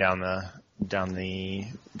the team down the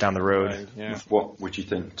road. Yeah. What would you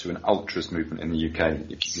think to an ultras movement in the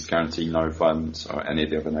UK if you could guarantee no violence or any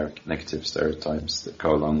of the other negative stereotypes that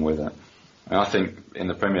go along with it? And I think in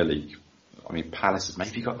the Premier League, Palace has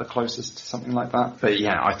maybe got the closest to something like that. But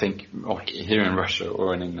yeah, I think here in Russia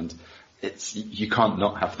or in England, you can't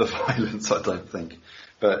not have the violence, I don't think.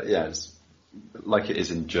 But yeah, it's like it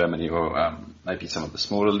is in Germany or maybe some of the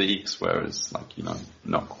smaller leagues where it's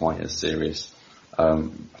not quite as serious. I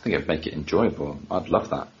think it'd make it enjoyable. I'd love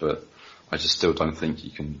that, but I just still don't think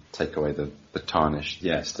you can take away the tarnished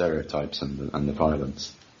stereotypes and the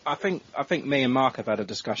violence. I think me and Mark have had a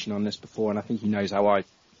discussion on this before, and I think he knows how I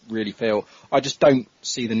really feel. I just don't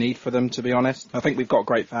see the need for them, to be honest. I think we've got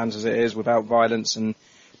great fans as it is without violence, and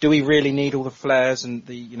do we really need all the flares and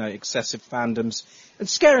the excessive fandoms and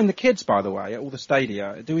scaring the kids, by the way, at all the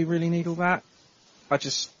stadia? Do we really need all that? I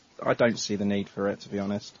don't see the need for it, to be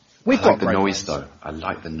honest. I like the noise, though. I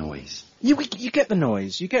like the noise. You get the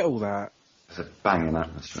noise. You get all that. There's a banging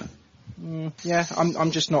atmosphere. Yeah, I'm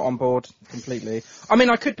just not on board completely.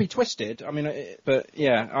 I could be twisted. But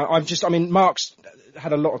yeah, Mark's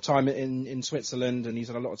had a lot of time in Switzerland, and he's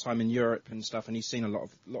had a lot of time in Europe and stuff, and he's seen a lot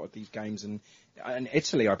of these games and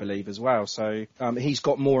Italy, I believe, as well. So he's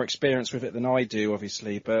got more experience with it than I do,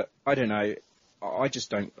 obviously. But I don't know. I just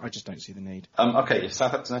don't see the need. Okay, if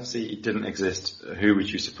Southampton FC didn't exist, who would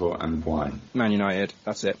you support and why? Man United,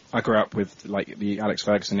 that's it. I grew up with the Alex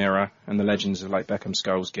Ferguson era and the legends of Beckham,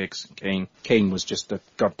 Scholes, Giggs, Keane. Keane was just a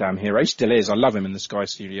goddamn hero. He still is. I love him in the Sky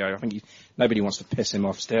Studio. I think nobody wants to piss him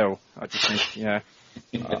off still. I just think,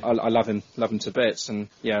 I love him to bits, and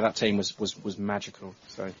that team was magical.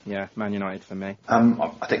 So Man United for me. I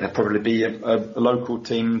think there'd probably be a local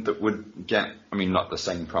team that would get, not the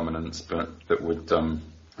same prominence, but that would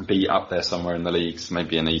be up there somewhere in the leagues,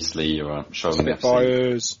 maybe an Eastleigh or a Sholing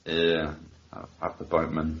Spitfires. FC. Yeah, up the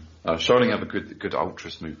boatmen. Sholing have a good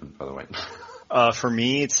ultras movement, by the way. For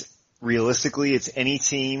me, realistically, it's any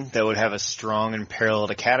team that would have a strong and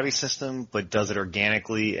paralleled academy system, but does it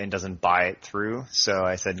organically and doesn't buy it through. So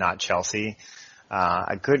I said not Chelsea.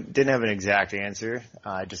 I didn't have an exact answer.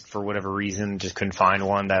 Just for whatever reason, just couldn't find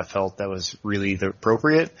one that felt that was really the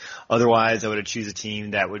appropriate. Otherwise, I would have choose a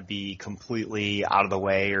team that would be completely out of the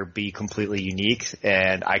way or be completely unique.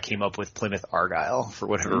 And I came up with Plymouth Argyle for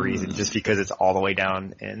whatever reason, just because it's all the way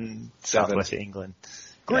down in southwest England.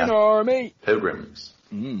 Green Army! Pilgrims.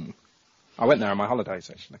 I went there on my holidays,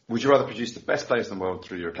 actually. Would you rather produce the best players in the world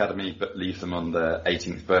through your academy but leave them on their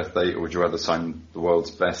 18th birthday, or would you rather sign the world's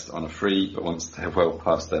best on a free but once they're well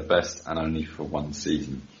past their best and only for one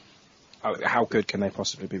season? How good can they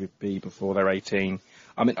possibly be before they're 18?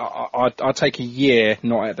 I'd take a year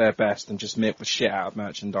not at their best and just milk the shit out of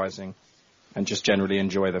merchandising and just generally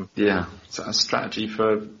enjoy them. Yeah, so a strategy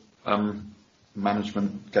for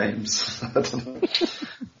management games. I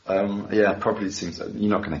don't know. Probably seems like you're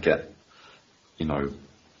not going to get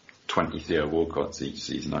 20 Theo Walcotts each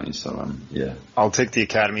season, aren't you? So, I'll take the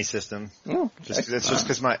academy system.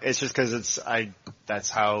 That's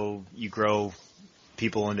how you grow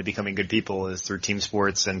people into becoming good people, is through team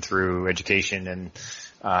sports and through education, and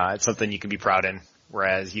it's something you can be proud in.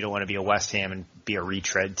 Whereas you don't want to be a West Ham and be a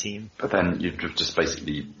retread team. But then you're just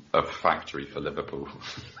basically a factory for Liverpool.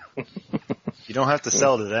 You don't have to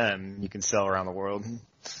sell to them. You can sell around the world.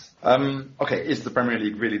 Okay, is the Premier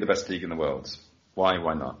League really the best league in the world? Why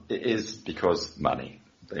not? It is because money.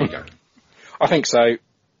 There you go. I think so.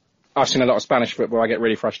 I've seen a lot of Spanish football. I get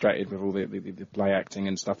really frustrated with all the play acting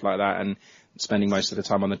and stuff like that, and spending most of the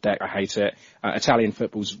time on the deck. I hate it. Italian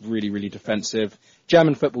football's really, really defensive.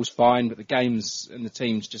 German football's fine, but the games and the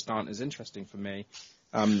teams just aren't as interesting for me.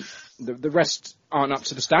 The rest aren't up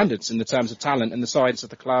to the standards in the terms of talent and the size of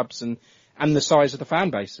the clubs and the size of the fan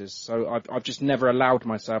bases. So I've just never allowed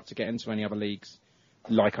myself to get into any other leagues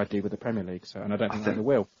like I do with the Premier League. So, and I don't think I ever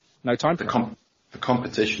will. No time for it. The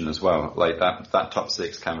competition as well, like that top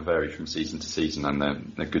six can vary from season to season,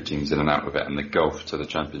 and the good teams in and out of it, and the gulf to the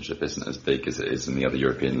Championship isn't as big as it is in the other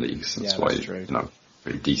European leagues. That's why it's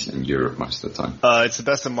pretty decent in Europe most of the time. It's the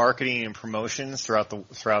best of marketing and promotions throughout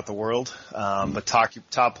the world. But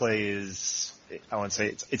top play is, I wouldn't say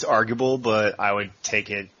it's arguable, but I would take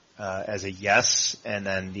it as a yes. And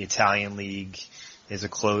then the Italian league is a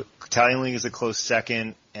close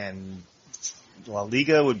second, and La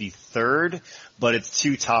Liga would be third, but it's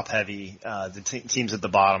too top heavy. The teams at the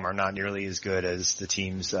bottom are not nearly as good as the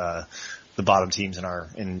teams, the bottom teams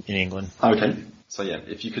in England. Okay. So yeah,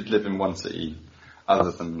 if you could live in one city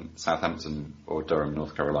other than Southampton or Durham,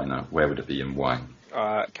 North Carolina, where would it be and why?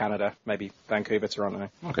 Canada, maybe Vancouver, Toronto.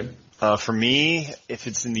 Okay. For me, if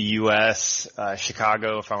it's in the U.S.,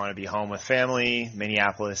 Chicago if I want to be home with family,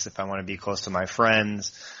 Minneapolis if I want to be close to my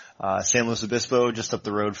friends, San Luis Obispo, just up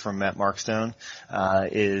the road from Matt Markstone,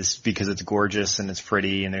 is because it's gorgeous and it's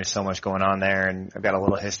pretty and there's so much going on there, and I've got a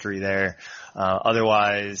little history there.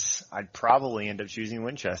 Otherwise, I'd probably end up choosing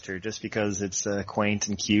Winchester just because it's quaint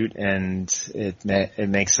and cute, and it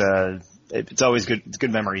makes it's always good. It's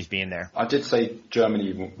good memories being there. I did say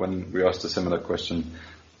Germany when we asked a similar question.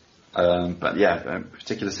 But yeah,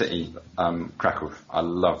 particular city, Krakow. I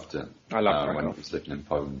loved it. I love Krakow. When I was living in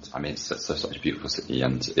Poland. I mean, it's such a beautiful city,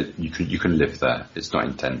 and you can live there. It's not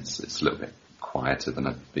intense. It's a little bit quieter than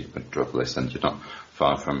a big metropolis, and you're not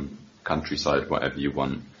far from countryside, whatever you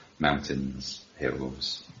want, mountains,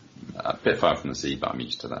 hills. A bit far from the sea, but I'm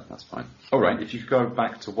used to that. That's fine. All right. If you could go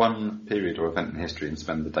back to one period or event in history and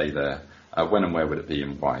spend the day there, when and where would it be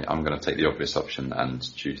and why? I'm going to take the obvious option and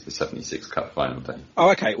choose the 76 Cup final day.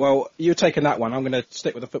 Oh, okay. Well, you're taking that one. I'm going to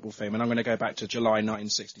stick with the football theme, and I'm going to go back to July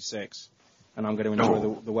 1966, and I'm going to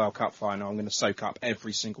enjoy the World Cup final. I'm going to soak up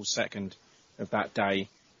every single second of that day.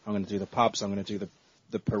 I'm going to do the pubs. I'm going to do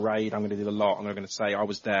the parade. I'm going to do the lot. I'm going to say I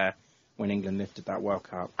was there when England lifted that World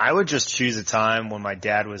Cup. I would just choose a time when my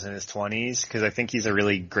dad was in his 20s, because I think he's a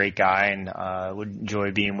really great guy, and would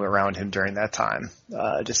enjoy being around him during that time.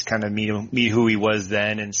 Just kind of meet who he was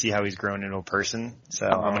then and see how he's grown into a person. So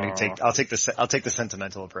I'll take the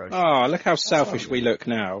sentimental approach. Oh, look how selfish we look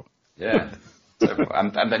now. Yeah.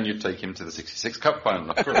 and then you'd take him to the 66 Cup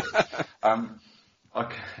final, of course.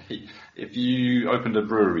 Okay. If you opened a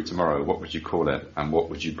brewery tomorrow, what would you call it, and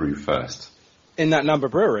what would you brew first? In that number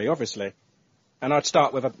brewery, obviously. And I'd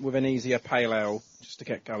start with an easier pale ale just to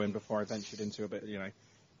get going before I ventured into a bit,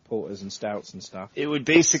 porters and stouts and stuff. It would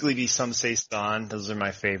basically be Some Say Stan. Those are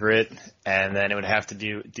my favorite. And then it would have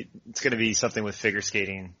to it's going to be something with figure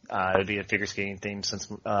skating. It would be a figure skating theme since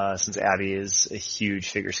Abby is a huge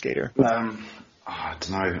figure skater. I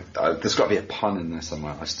don't know. There's got to be a pun in there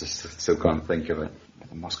somewhere. I just still can't think of it.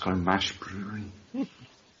 The Moscow Mash Brewery.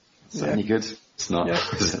 Is that any good? It's not. Yeah.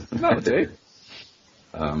 That'll do.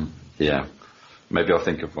 Yeah. Maybe I'll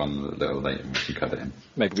think of one a little later and we can cut it in.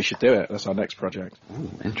 Maybe we should do it. That's our next project.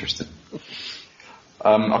 Ooh, interesting.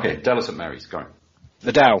 Okay, Dell or St Mary's, go.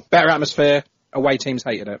 The Dell. Better atmosphere. Away teams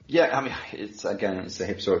hated it. Yeah, I mean, it's a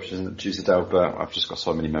hipster option, choose the Dell, but I've just got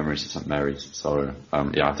so many memories of St Mary's, so, I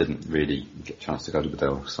didn't really get a chance to go to the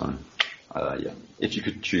Dell, so, yeah. If you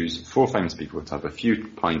could choose 4 famous people to have a few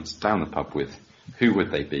pints down the pub with, who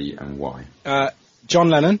would they be and why? John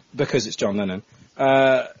Lennon, because it's John Lennon.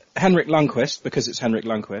 Henrik Lundqvist, because it's Henrik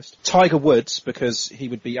Lundqvist. Tiger Woods, because he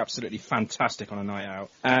would be absolutely fantastic on a night out.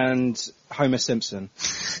 And Homer Simpson.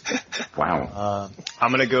 Wow. I'm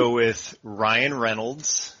going to go with Ryan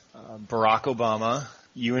Reynolds, Barack Obama,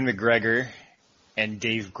 Ewan McGregor, and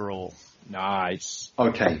Dave Grohl. Nice.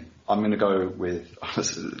 Okay, I'm going to go with a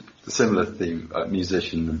similar theme,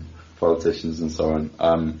 musician, politicians and so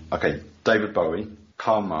on. Okay, David Bowie,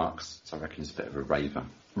 Karl Marx, so I reckon he's a bit of a raver.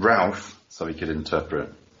 Ralph, so he could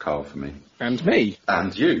interpret Carl for me. And me.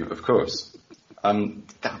 And you, of course.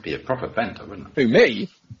 That'd be a proper bender, wouldn't it? Who, me?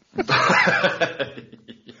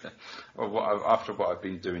 Yeah. Well, after what I've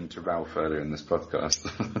been doing to Ralph earlier in this podcast.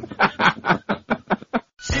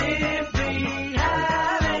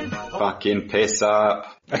 But fucking piss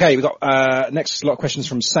up. Okay, we've got next lot of questions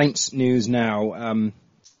from Saints News Now.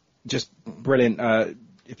 Just brilliant.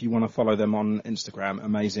 If you want to follow them on Instagram,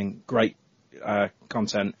 amazing, great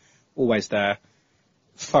content, always there.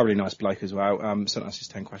 Thoroughly nice bloke as well. Sent us his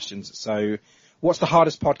 10 questions. So, what's the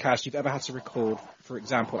hardest podcast you've ever had to record, for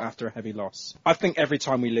example, after a heavy loss? I think every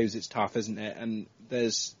time we lose, it's tough, isn't it? And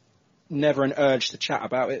there's never an urge to chat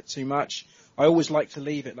about it too much. I always like to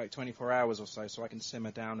leave it like 24 hours or so I can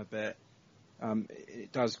simmer down a bit.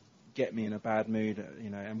 It does get me in a bad mood,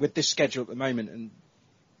 and with this schedule at the moment, and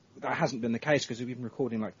that hasn't been the case because we've been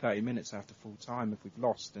recording like 30 minutes after full time if we've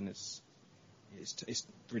lost, and it's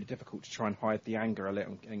really difficult to try and hide the anger a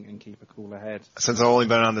little and keep a cooler head. Since I've only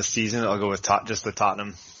been on this season, I'll go with just the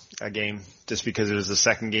Tottenham game, just because it was the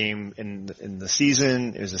second game in the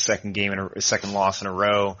season. It was the second game a second loss in a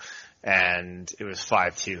row, and it was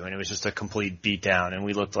 5-2, and it was just a complete beatdown, and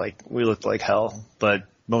we looked like hell. But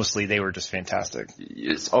mostly they were just fantastic.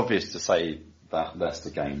 It's obvious to say that Leicester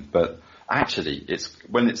game, but actually,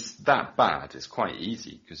 when it's that bad, it's quite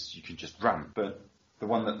easy because you can just run. But the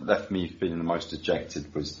one that left me feeling the most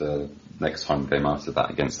dejected was the next home game after that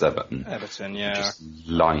against Everton. Everton, yeah. Just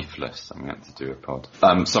lifeless, and we had to do a pod.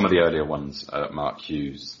 Some of the earlier ones, Mark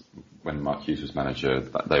Hughes, when Mark Hughes was manager,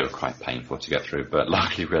 they were quite painful to get through, but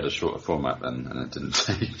luckily we had a shorter format then, and it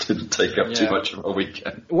didn't take up too much of a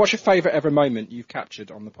weekend. What's your favourite ever moment you've captured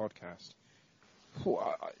on the podcast?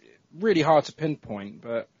 Really hard to pinpoint,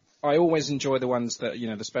 but I always enjoy the ones that,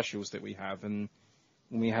 the specials that we have, and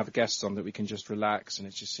when we have guests on that we can just relax and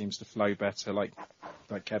it just seems to flow better. Like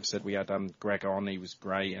Kev said, we had Greg on, he was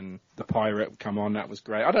great, and the Pirate would come on, that was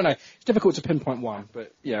great. I don't know, it's difficult to pinpoint one,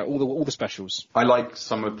 but yeah, all the specials. I like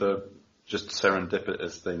some of the just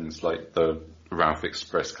serendipitous things like the Ralph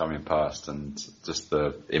Express coming past and just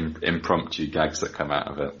the impromptu gags that come out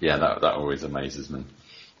of it. Yeah, that always amazes me.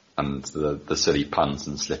 And the silly puns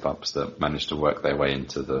and slip-ups that manage to work their way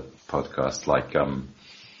into the podcast, like calling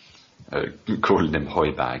him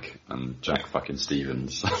Hoybag and Jack fucking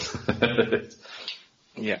Stevens.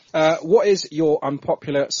 Yeah. What is your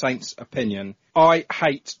unpopular Saints opinion? I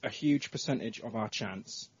hate a huge percentage of our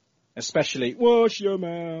chants, especially "Wash your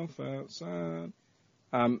mouth outside."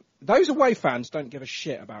 Those away fans don't give a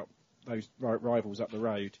shit about those rivals up the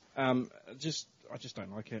road. I just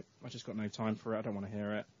don't like it. I just got no time for it. I don't want to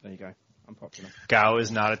hear it. There you go. Unpopular. Gao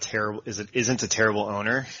is isn't a terrible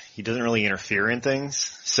owner. He doesn't really interfere in things.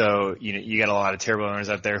 So, you got a lot of terrible owners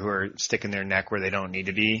out there who are sticking their neck where they don't need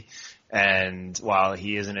to be. And while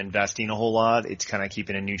he isn't investing a whole lot, it's kind of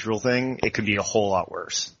keeping a neutral thing. It could be a whole lot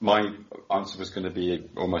worse. My answer was going to be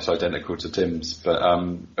almost identical to Tim's, but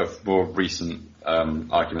of more recent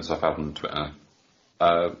arguments I've had on Twitter,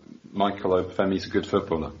 Michael Obafemi's a good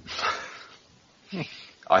footballer.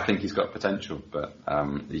 I think he's got potential, but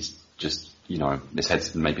he's just, his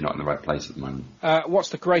head's maybe not in the right place at the moment. What's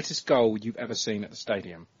the greatest goal you've ever seen at the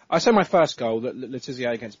stadium? I say my first goal,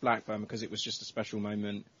 Letizia against Blackburn, because it was just a special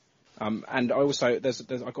moment. And I also,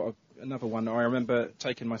 I've got another one. I remember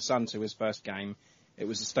taking my son to his first game. It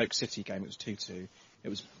was the Stoke City game. It was 2-2. It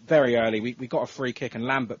was very early. We got a free kick and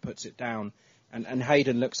Lambert puts it down. And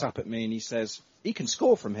Hayden looks up at me and he says, "He can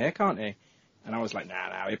score from here, can't he?" And I was like,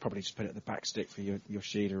 nah, he'd probably just put it at the back stick for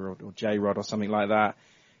Yoshida or J-Rod or something like that.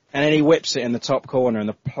 And then he whips it in the top corner and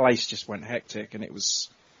the place just went hectic, and it was,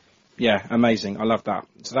 amazing. I love that.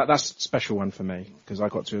 So that's a special one for me, because I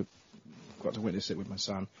got to witness it with my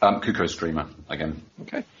son. Kuko Streamer, again.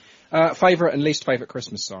 Okay. Favourite and least favourite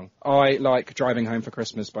Christmas song? I like Driving Home for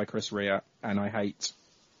Christmas by Chris Rea, and I hate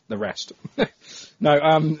the rest.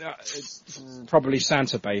 No, probably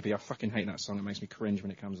Santa Baby. I fucking hate that song. It makes me cringe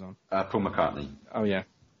when it comes on. Paul McCartney. Oh, yeah.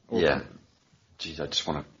 Awesome. Yeah. Jeez, I just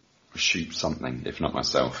want to shoot something, if not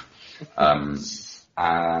myself. And it's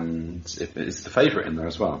the favourite in there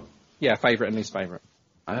as well. Yeah, favourite and least favourite.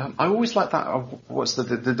 I always like that. What's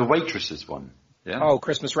the Waitresses one? Yeah. Oh,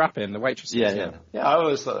 Christmas Rapping, the Waitresses. Yeah. I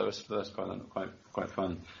always thought that was quite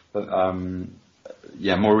fun. But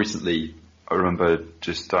more recently, I remember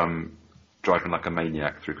just driving like a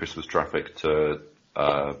maniac through Christmas traffic to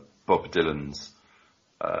Bob Dylan's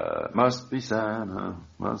 "Must Be Santa,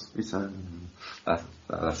 Must Be Santa." That's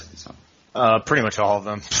a good song. Pretty much all of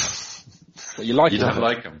them. Well, you don't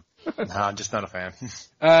like them? No, I'm just not a fan.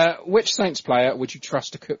 Which Saints player would you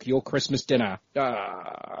trust to cook your Christmas dinner?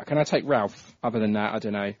 Can I take Ralph? Other than that, I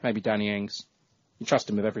don't know. Maybe Danny Ings. You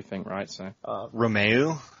trust him with everything, right? So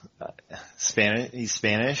Romeu, Spanish. He's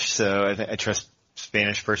Spanish, so I trust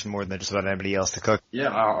Spanish person more than just about anybody else to cook. Yeah,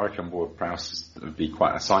 I reckon Ward-Prowse would be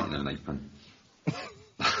quite a sight in an apron.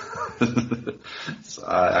 So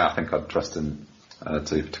I think I'd trust him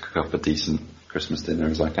to cook up a decent Christmas dinner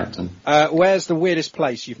as our captain. Where's the weirdest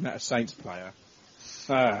place you've met a Saints player?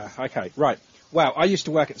 Okay, right. Well, I used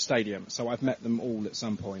to work at the stadium, so I've met them all at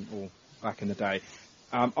some point, or back in the day.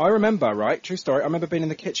 I remember, right, true story, I remember being in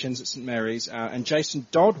the kitchens at St Mary's, and Jason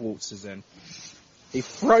Dodd waltzes in. He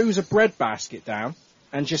throws a bread basket down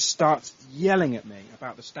and just starts yelling at me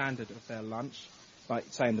about the standard of their lunch, like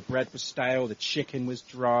saying the bread was stale, the chicken was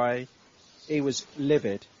dry. He was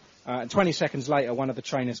livid. And 20 seconds later, one of the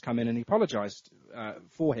trainers come in and he apologised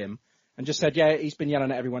for him and just said, yeah, he's been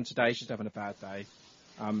yelling at everyone today, he's just having a bad day.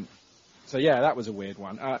 So yeah, that was a weird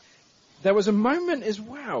one. There was a moment as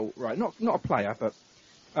well, right, not a player, but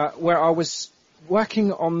where I was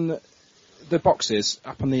working on the boxes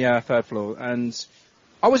up on the third floor, and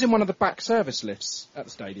I was in one of the back service lifts at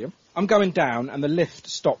the stadium. I'm going down, and the lift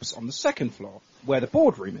stops on the second floor, where the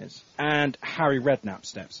boardroom is, and Harry Redknapp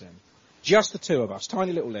steps in. Just the two of us,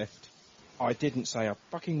 tiny little lift. I didn't say a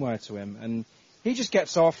fucking word to him, and he just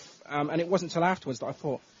gets off, and it wasn't until afterwards that I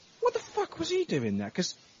thought, what the fuck was he doing there?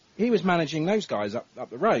 Because he was managing those guys up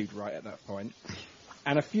the road right at that point.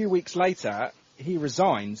 And a few weeks later, he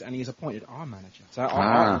resigns and he's appointed our manager. So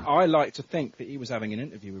I like to think that he was having an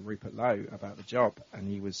interview with Rupert Lowe about the job, and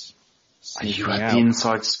he was You had out. the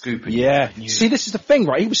inside scoop. Yeah. See, this is the thing,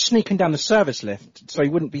 right? He was sneaking down the service lift so he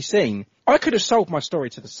wouldn't be seen. I could have sold my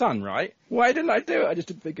story to the Sun, right? Why didn't I do it? I just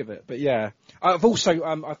didn't think of it. But yeah. I've also,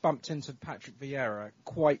 I've bumped into Patrick Vieira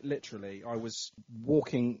quite literally. I was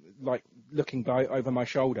walking, like, looking over my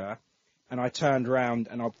shoulder, and I turned around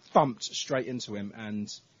and I thumped straight into him, and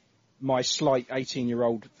my slight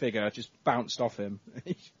 18-year-old figure just bounced off him.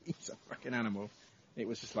 He's a fucking animal. It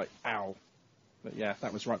was just like, ow. But yeah,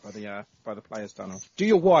 that was right by the players' tunnel. Do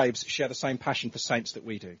your wives share the same passion for Saints that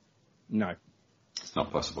we do? No. It's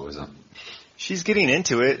not possible, is it? She's getting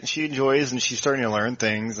into it. She enjoys, and she's starting to learn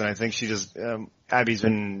things. And I think she just, Abby's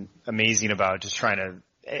been amazing about just trying to,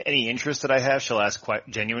 any interest that I have, she'll ask quite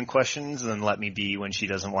genuine questions and then let me be when she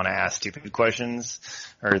doesn't want to ask stupid questions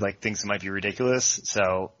or like things that might be ridiculous.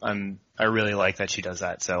 So I really like that she does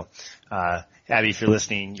that. So, Abby, if you're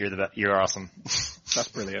listening, you're awesome. That's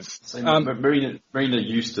brilliant. So, Marina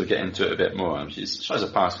used to get into it a bit more. She has a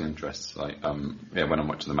passing interest. Like, when I'm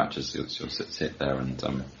watching the matches, she'll sit there and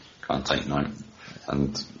can't take note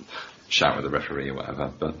and shout at the referee or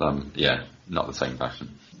whatever. But yeah, not the same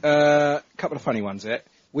passion. Couple of funny ones here.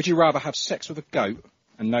 Would you rather have sex with a goat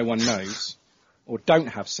and no one knows, or don't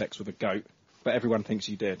have sex with a goat but everyone thinks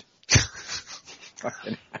you did?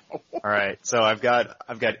 Fucking hell. All right, so I've got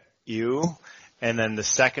you, and then the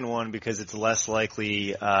second one, because it's less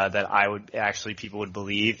likely that people would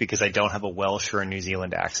believe, because I don't have a Welsh or a New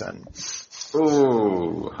Zealand accent.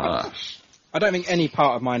 Ooh, harsh. I don't think any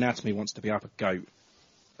part of my anatomy wants to be up a goat.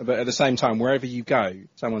 But at the same time, wherever you go,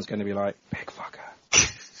 someone's going to be like, pig fucker.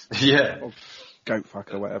 Yeah. Or goat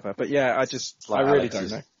fucker, whatever. But yeah, I really don't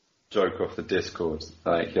know. Joke off the Discord.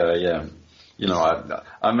 Like, yeah. You know,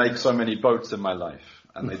 I make so many boats in my life,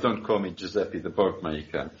 and they don't call me Giuseppe the boat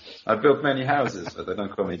maker. I built many houses, but they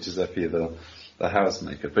don't call me Giuseppe the house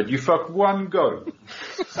maker. But you fuck one goat.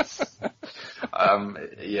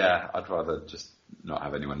 Yeah, I'd rather just not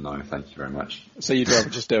have anyone know. Thank you very much. So you'd rather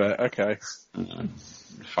just do it? Okay. Yeah.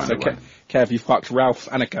 So Kev, you fucked Ralph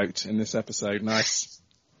and a goat in this episode. Nice.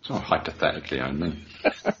 Oh, hypothetically only.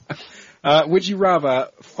 Would you rather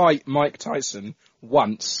fight Mike Tyson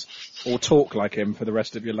once or talk like him for the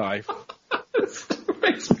rest of your life?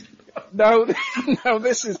 No,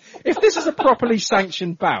 if this is a properly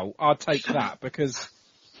sanctioned bout, I'd take that, because,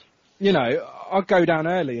 you know, I'd go down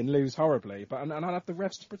early and lose horribly, and I'd have the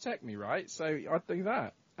refs to protect me, right? So I'd do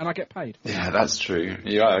that. And I get paid. Yeah, that's true.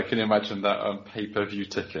 Yeah, I can imagine that pay-per-view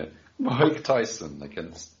ticket. Mike Tyson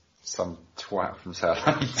against some twat from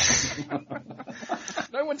Southampton.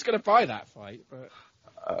 No one's going to buy that fight, but...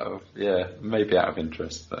 yeah, maybe out of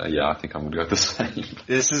interest, but yeah, I think I'm going to go the same.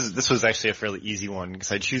 This was actually a fairly easy one,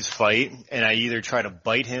 because I choose fight, and I either try to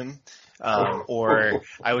bite him, or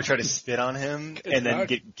I would try to spit on him, and then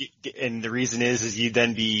get and the reason is you'd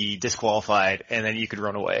then be disqualified, and then you could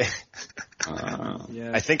run away.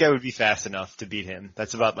 Yeah. I think I would be fast enough to beat him.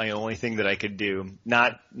 That's about my only thing that I could do.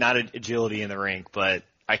 Not agility in the rink, but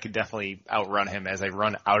I could definitely outrun him as I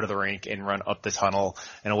run out of the rink and run up the tunnel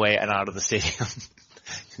and away and out of the stadium.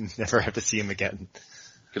 Never have to see him again.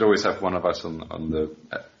 Could always have one of us on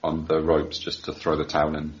the ropes just to throw the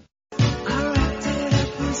towel in.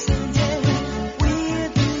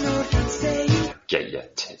 Get your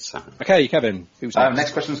tits out. Okay, Kevin, who's next?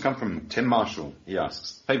 Next questions come from Tim Marshall. He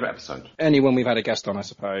asks, favourite episode? Anyone we've had a guest on, I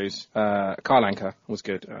suppose. Kyle Anker was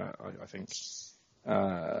good, I think.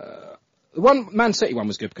 The one Man City one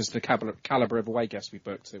was good because of the calibre of away guests we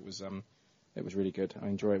booked. It was It was really good. I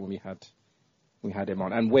enjoyed it when we had him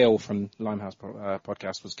on. And Will from Limehouse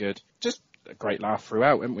podcast was good. Just a great laugh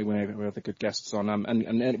throughout, haven't we? Whenever we have the good guests on,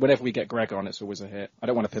 and whenever we get Greg on, it's always a hit. I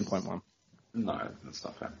don't want to pinpoint one. No, that's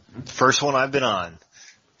not fair. First one I've been on.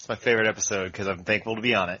 It's my favorite episode because I'm thankful to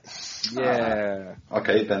be on it. Yeah.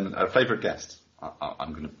 Okay, then favourite guest.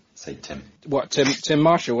 I'm going to say Tim. What, Tim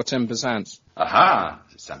Marshall or Tim Bazant? Aha!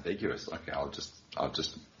 It's ambiguous. Okay, I'll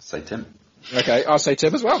just say Tim. Okay, I'll say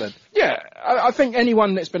Tim as well then. Yeah, I think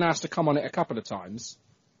anyone that's been asked to come on it a couple of times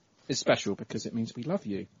is special because it means we love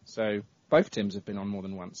you. So both Tims have been on more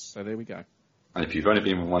than once. So there we go. And if you've only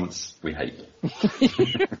been on once, we hate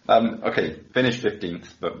you. Okay, finish 15th,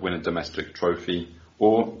 but win a domestic trophy.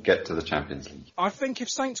 Or get to the Champions League. I think if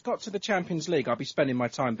Saints got to the Champions League, I'd be spending my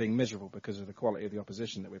time being miserable because of the quality of the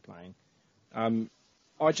opposition that we're playing.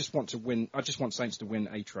 I just want to win. I just want Saints to win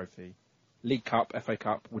a trophy. League Cup, FA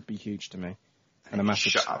Cup would be huge to me. And a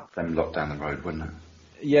massive Shut up, then lock down the road, wouldn't it?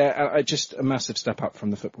 Yeah, just a massive step up from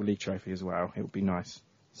the Football League trophy as well. It would be nice.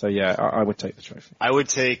 So yeah, I would take the trophy. I would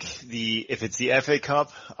take if it's the FA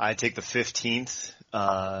Cup, I'd take the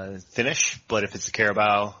 15th finish. But if it's the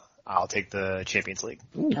Carabao, I'll take the Champions League.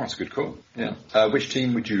 Ooh, that's a good call. Yeah. Which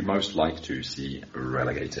team would you most like to see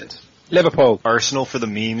relegated? Liverpool. Arsenal for the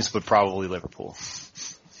memes, but probably Liverpool.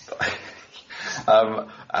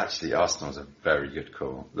 Actually, Arsenal's a very good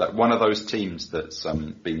call. Like one of those teams that's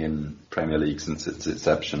been in Premier League since its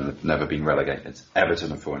inception and have never been relegated.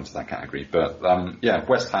 Everton have fallen into that category, but yeah,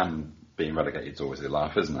 West Ham being relegated is always a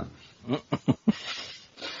laugh, isn't it?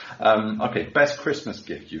 Okay, best Christmas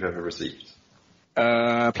gift you've ever received.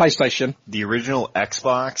 PlayStation. The original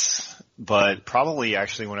Xbox, but probably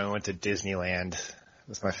actually when I went to Disneyland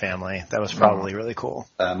with my family. That was probably really cool.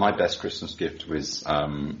 My best Christmas gift was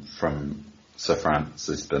from Sir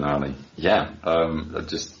Francis Benali. Yeah,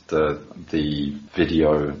 just the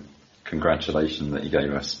video congratulation that he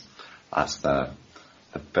gave us. That's the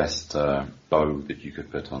best bow that you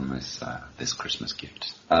could put on this Christmas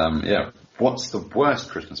gift. Yeah. What's the worst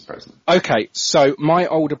Christmas present? Okay, so my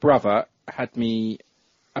older brother had me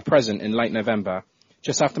a present in late November,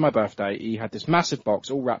 just after my birthday. He had this massive box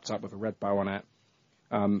all wrapped up with a red bow on it.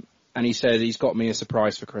 And he said he's got me a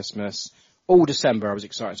surprise for Christmas. All December I was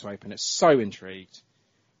excited to open it, so intrigued.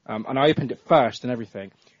 And I opened it first and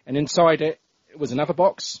everything. And inside it was another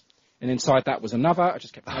box. And inside that was another. I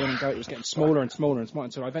just kept going and going. It was getting smaller and smaller and smaller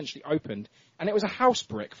until I eventually opened. And it was a house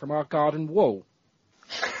brick from our garden wall.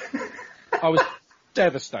 I was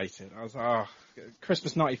devastated. I was,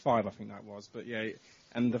 Christmas 95, I think that was. But yeah,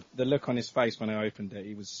 and the look on his face when I opened it,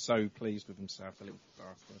 he was so pleased with himself, the little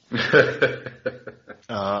bastard.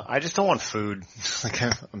 I just don't want food. Like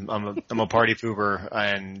I'm a party pooper,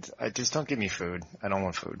 and I just don't give me food. I don't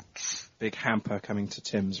want food. Big hamper coming to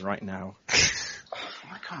Tim's right now.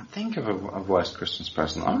 I can't think of a worst Christmas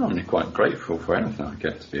present. I'm normally quite grateful for anything I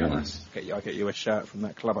get, to be honest. I'll get you a shirt from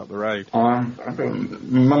that club up the road.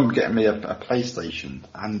 Mum getting me a PlayStation,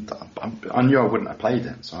 and I knew I wouldn't have played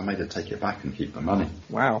it, so I made her take it back and keep the money.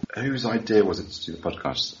 Wow. Whose idea was it to do the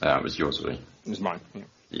podcast? It was yours, really. It was mine, yeah.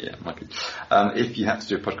 Yeah, Michael. If you had to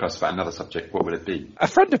do a podcast about another subject, what would it be? A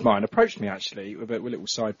friend of mine approached me, actually, with a little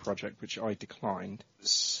side project, which I declined.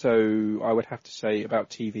 So I would have to say about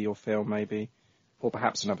TV or film, maybe. Or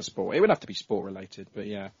perhaps another sport. It would have to be sport-related, but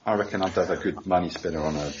yeah. I reckon I'd have a good money spinner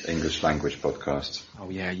on an English language podcast.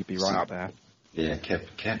 Oh yeah, you'd be right up there. Yeah,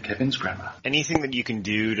 Kevin's grammar. Anything that you can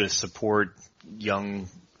do to support young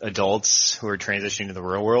adults who are transitioning to the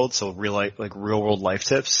real world, so real world life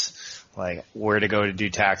tips, like where to go to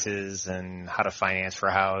do taxes and how to finance for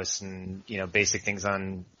a house and, basic things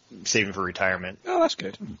on saving for retirement. Oh, that's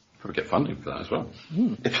good. Probably get funding for that as well.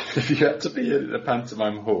 If you had to be a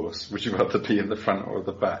pantomime horse, would you rather be in the front or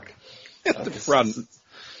the back? At the front.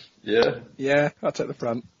 Yeah? Yeah, I'll take the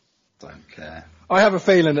front. Don't care. I have a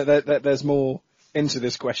feeling that there's more into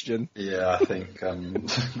this question. Yeah, I think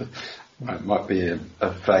it might be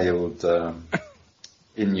a veiled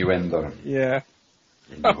innuendo. Yeah.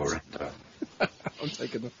 Innuendo. I'm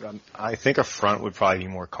taking the front. I think a front would probably be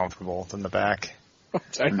more comfortable than the back. I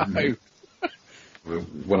don't know.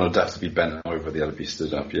 One would have to be bent over, the other be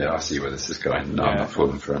stood up. Yeah, I see where this is going. No, I'm not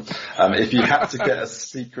falling for it. If you had to get a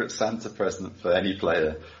secret Santa present for any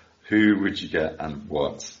player, who would you get and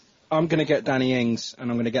what? I'm going to get Danny Ings,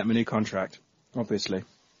 and I'm going to get him a new contract, obviously.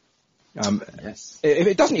 Yes.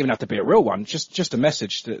 It doesn't even have to be a real one, just a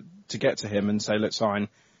message to get to him and say, let's sign,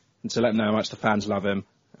 and to let him know how much the fans love him.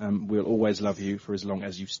 We'll always love you for as long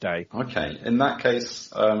as you stay. Okay, in that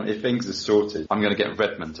case, if Ings is sorted, I'm going to get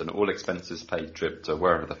Redmond an all-expenses paid trip to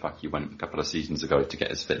wherever the fuck he went a couple of seasons ago to get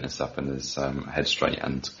his fitness up and his head straight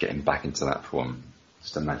and get him back into that form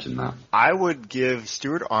Just imagine that. I would give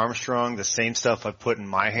Stuart Armstrong the same stuff I put in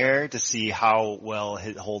my hair to see how well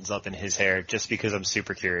it holds up in his hair, just because I'm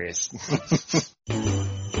super curious.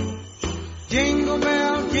 Jingle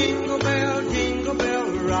bell, jingle bell, jingle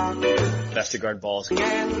bell rock. Vestergaard balls.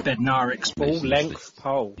 Bednarik's full-length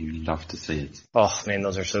pole. You love to see it. Oh man,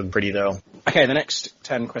 those are so pretty though. Okay, the next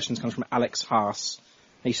 10 questions comes from Alex Haas.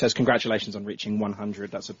 He says, congratulations on reaching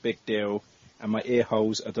 100. That's a big deal. And my ear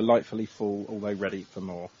holes are delightfully full, although ready for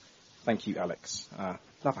more. Thank you, Alex.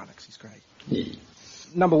 Love Alex, he's great. Yeah.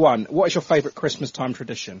 Number 1, what is your favourite Christmas time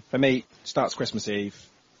tradition? For me, it starts Christmas Eve.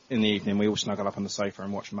 In the evening, we all snuggle up on the sofa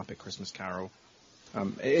and watch Muppet Christmas Carol.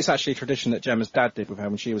 It's actually a tradition that Gemma's dad did with her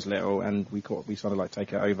when she was little, and we sort of like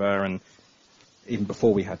take it over, and even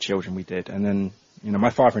before we had children, we did. And then, my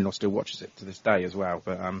father-in-law still watches it to this day as well,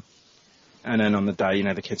 but, and then on the day,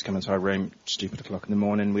 the kids come into our room, stupid o'clock in the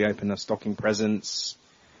morning, we open the stocking presents,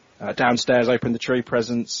 downstairs open the tree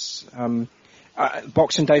presents,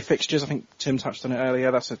 Boxing Day fixtures, I think Tim touched on it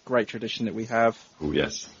earlier, that's a great tradition that we have. Oh,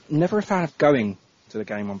 yes. Never a fan of going to the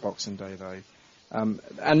game on Boxing Day, though.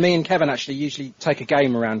 And me and Kevin actually usually take a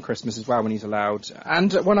game around Christmas as well when he's allowed.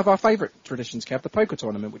 And one of our favourite traditions, Kev, the poker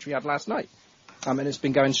tournament, which we had last night. And it's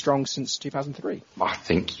been going strong since 2003. I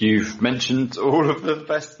think you've mentioned all of the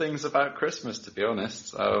best things about Christmas, to be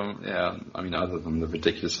honest. Yeah, I mean, other than the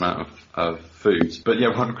ridiculous amount of food. But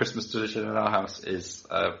yeah, one Christmas tradition in our house is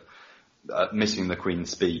missing the Queen's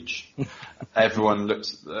speech. Everyone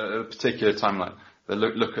looks at a particular time like, they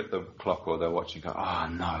look at the clock or they're watching and go, oh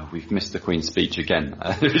no, we've missed the Queen's speech again.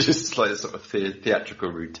 It's just like a sort of theatrical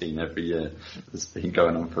routine every year that's been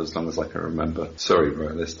going on for as long as I can remember. Sorry,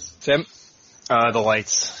 royalists. Tim? The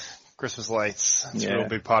lights. Christmas lights. It's real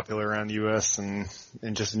big popular around the U.S. and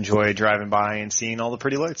just enjoy driving by and seeing all the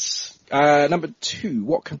pretty lights. Number 2,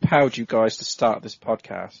 what compelled you guys to start this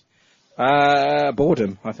podcast?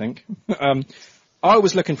 Boredom, I think. I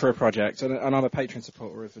was looking for a project, and I'm a patron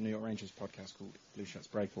supporter of the New York Rangers podcast called Blue Shirts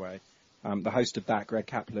Breakaway. The host of that, Greg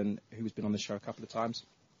Kaplan, who's been on the show a couple of times,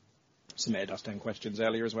 submitted us 10 questions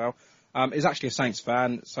earlier as well, is actually a Saints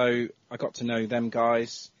fan, so I got to know them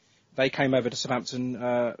guys. They came over to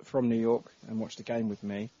Southampton from New York and watched the game with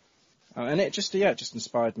me. And it just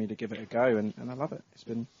inspired me to give it a go, and I love it. It's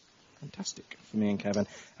been fantastic for me and Kevin.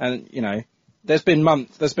 And, there's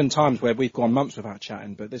been times where we've gone months without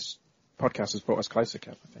chatting, but this podcast has brought us closer,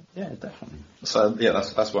 Kev, I think. Yeah, definitely. So yeah,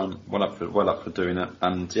 that's why I'm well up for doing it.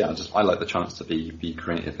 And yeah, I like the chance to be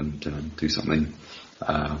creative and do something.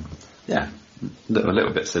 A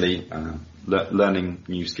little bit silly, learning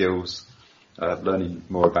new skills, learning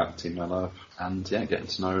more about the team I love, and yeah, getting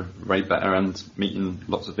to know Ray better and meeting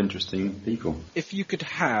lots of interesting people. If you could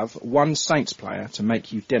have one Saints player to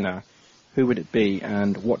make you dinner, who would it be,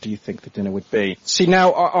 and what do you think the dinner would be? See,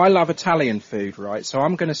 now, I love Italian food, right? So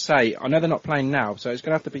I'm going to say, I know they're not playing now, so it's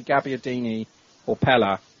going to have to be Gabbiadini or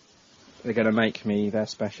Pella. They're going to make me their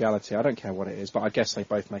speciality. I don't care what it is, but I guess they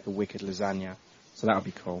both make a wicked lasagna, so that would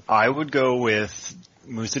be cool. I would go with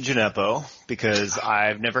Musa Gineppo, because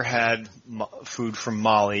I've never had food from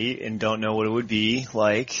Mali and don't know what it would be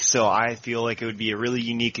like, so I feel like it would be a really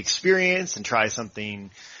unique experience and try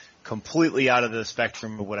something completely out of the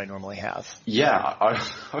spectrum of what I normally have. Yeah, I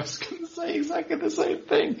was going to say exactly the same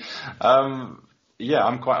thing. Yeah,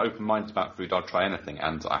 I'm quite open-minded about food. I'll try anything,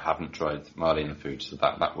 and I haven't tried Malian food, so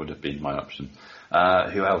that would have been my option.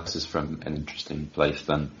 Who else is from an interesting place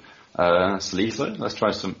then? Salisa? Let's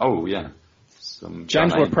try some. Oh, yeah.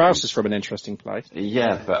 James Ward-Prowse is from an interesting place.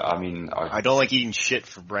 Yeah, but I mean... I don't like eating shit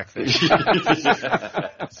for breakfast.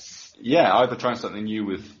 Yeah, either try something new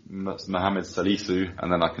with Mohamed Salisu,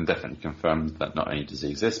 and then I can definitely confirm that not only does he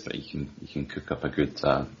exist, but he can cook up a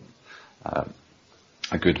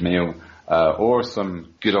good meal, or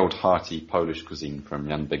some good old hearty Polish cuisine from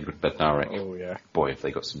Jan Bednarek. Oh yeah, boy, if they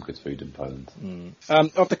got some good food in Poland.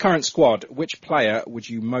 Of the current squad, which player would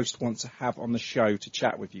you most want to have on the show to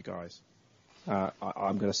chat with you guys?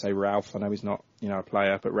 I'm going to say Ralph. I know he's not, a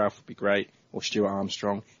player, but Ralph would be great. Or Stuart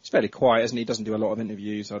Armstrong. He's fairly quiet, isn't he? He doesn't do a lot of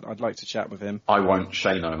interviews. I'd like to chat with him. I want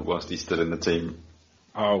Shano whilst he's still in the team.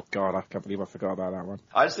 Oh, God, I can't believe I forgot about that one.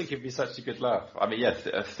 I just think it'd be such a good laugh. I mean, yeah,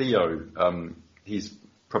 Theo, he's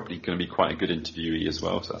probably going to be quite a good interviewee as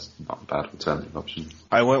well, so that's not a bad alternative option.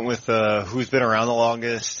 I went with who's been around the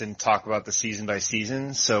longest and talk about the season by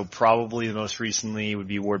season, so probably the most recently would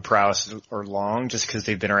be Ward-Prowse or Long, just because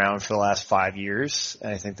they've been around for the last 5 years,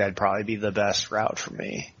 and I think that'd probably be the best route for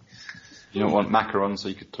me. You don't want Macaron so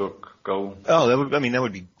you could talk goal? Oh, that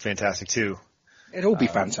would be fantastic too. It'd all be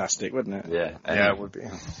fantastic, wouldn't it? Yeah. Yeah, it would be.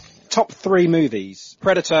 Top 3 movies.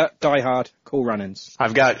 Predator, Die Hard, Cool Runnings.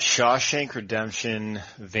 I've got Shawshank Redemption,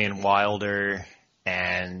 Van Wilder,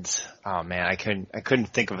 And oh man, I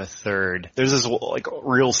couldn't think of a third. There's this like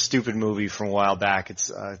real stupid movie from a while back.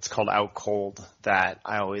 It's called Out Cold that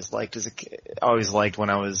I always liked as a kid. I always liked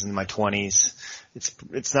when I was in my 20s.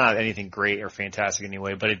 It's not anything great or fantastic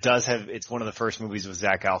anyway, but it's one of the first movies with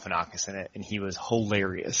Zach Galifianakis in it, and he was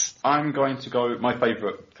hilarious. I'm going to go, my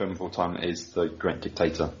favourite film of all time is The Great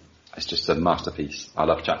Dictator. It's just a masterpiece. I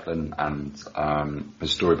love Chaplin, and the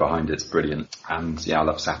story behind it's brilliant. And yeah, I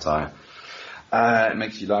love satire. It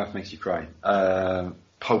makes you laugh, makes you cry.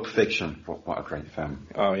 Pulp Fiction, what a great film.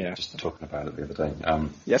 Oh yeah. Just talking about it the other day.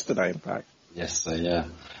 Yesterday, in fact. Yesterday, yeah.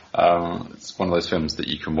 It's one of those films that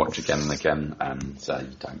you can watch again and again, and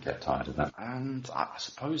you don't get tired of that. And I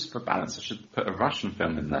suppose for balance I should put a Russian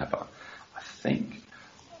film in there, but I think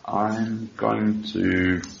I'm going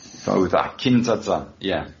to go with Kindzadza.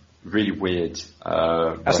 Yeah, really weird.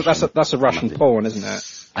 That's a Russian porn, isn't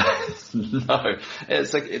it? No,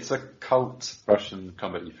 it's a cult Russian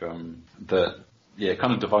comedy film that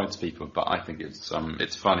kind of divides people, but I think it's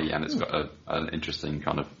funny and it's got an interesting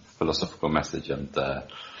kind of philosophical message and a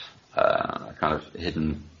kind of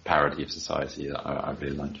hidden parody of society that I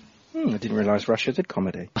really like. I didn't realise Russia did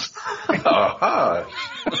comedy. Oh,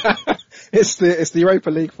 It's the Europa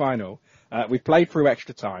League final. We played through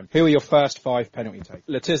extra time. Who are your first 5 penalty takes?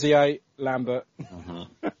 Letizia, Lambert.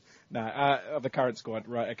 Mm-hmm. No, of the current squad.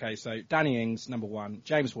 Right, okay, so Danny Ings, number 1.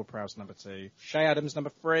 James Ward-Prowse, number 2. Shea Adams,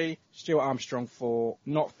 number 3. Stuart Armstrong, 4.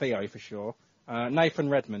 Not Theo, for sure. Nathan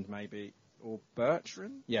Redmond, maybe. Or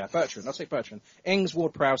Bertrand? Yeah, Bertrand. I'll take Bertrand. Ings,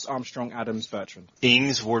 Ward-Prowse, Armstrong, Adams, Bertrand.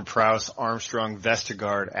 Ings, Ward-Prowse, Armstrong,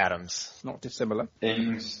 Vestergaard, Adams. Not dissimilar.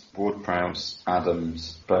 Ings, Ward-Prowse,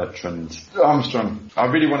 Adams, Bertrand, Armstrong. I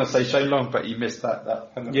really want to say Shane Long, but he missed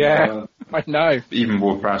that penalty. Yeah, I know. Even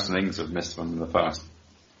Ward-Prowse and Ings have missed one in the past.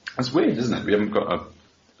 That's weird, isn't it? We haven't got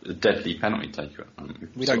a deadly penalty taker.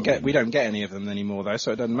 We don't get any of them anymore though,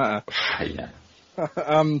 so it doesn't matter. Yeah.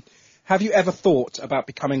 Have you ever thought about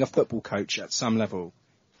becoming a football coach at some level?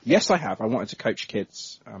 Yes, I have. I wanted to coach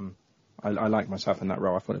kids. I like myself in that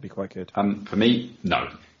role. I thought it'd be quite good. For me, no.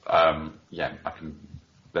 I can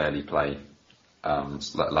barely play,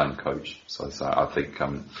 let alone coach. So I think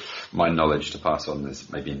my knowledge to pass on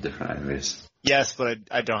is maybe in different areas. Yes, but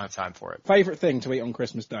I don't have time for it. Favourite thing to eat on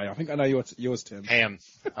Christmas Day? I think I know yours, Tim. Ham.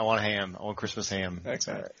 I want ham. I want Christmas ham.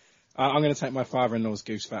 Okay. I'm going to take my father-in-law's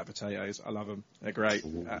goose fat potatoes. I love them. They're great.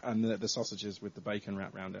 And the sausages with the bacon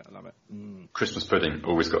wrapped around it. I love it. Christmas pudding.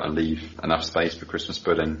 Always got to leave enough space for Christmas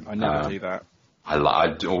pudding. I never do that. I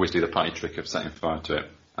always do the party trick of setting fire to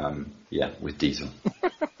it. With diesel.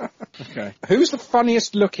 Okay. Who's the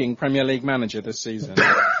funniest looking Premier League manager this season?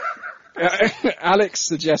 Alex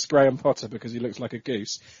suggests Graham Potter because he looks like a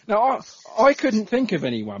goose. Now, I couldn't think of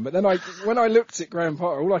anyone, but then when I looked at Graham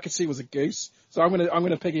Potter, all I could see was a goose. So I'm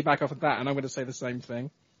gonna piggyback off of that, and I'm gonna say the same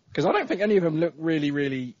thing because I don't think any of them look really,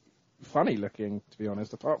 really funny looking, to be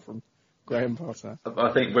honest, apart from Graham Potter.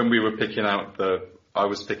 I think when we were I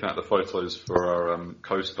was picking out the photos for our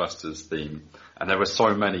Coastbusters theme, and there were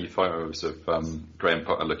so many photos of Graham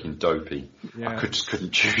Potter looking dopey. Yeah. I just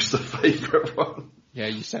couldn't choose the favourite one. Yeah,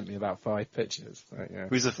 you sent me about 5 pictures. So, yeah.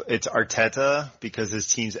 It's Arteta because his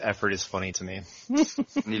team's effort is funny to me.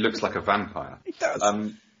 And he looks like a vampire. He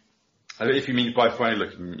does. If you mean by funny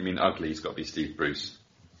looking, you mean ugly, he's got to be Steve Bruce.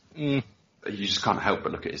 You just can't help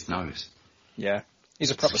but look at his nose. Yeah.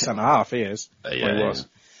 He's a proper centre-half, he is. Yeah, he was.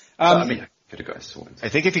 I could have got his sorted. I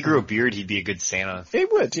think if he grew a beard, he'd be a good Santa. He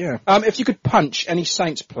would, yeah. If you could punch any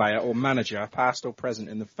Saints player or manager, past or present,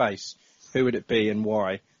 in the face, who would it be and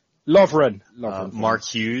why? Lovren. Mark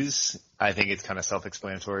Hughes. I think it's kind of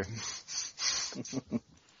self-explanatory.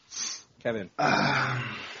 Kevin.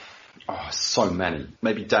 So many.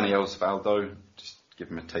 Maybe Daniel Svaldo. Just give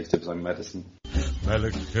him a taste of his own medicine.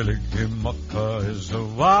 Melikilikimaka is a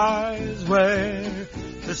wise way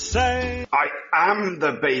to say. I am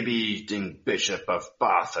the baby-eating Bishop of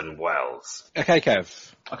Bath and Wells. Okay,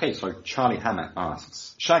 Kev. Okay, so Charlie Hammett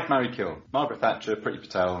asks, Shag, marry, kill. Margaret Thatcher, Priti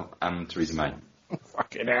Patel, and Theresa May.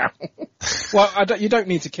 Fucking hell. Well, you don't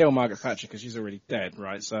need to kill Margaret Thatcher because she's already dead,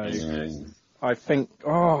 right? So I think,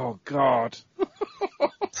 oh God.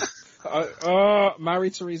 Marry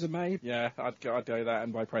Theresa May? Yeah, I'd go that,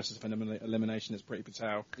 and by process of elimination it's Priti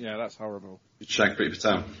Patel. Yeah, that's horrible. You'd shag Priti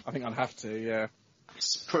Patel? I think I'd have to, yeah.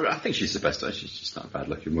 I think she's the best. She's just not a bad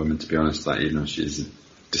looking woman, to be honest. Even though she's a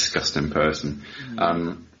disgusting person.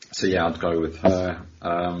 So yeah, I'd go with her.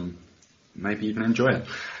 Maybe even enjoy it.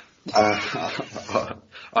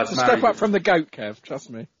 I'd step up from the goat, Kev,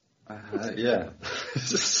 trust me. Yeah.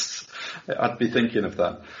 I'd be thinking of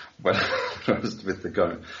that when I was with the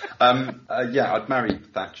goat. I'd marry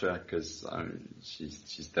Thatcher because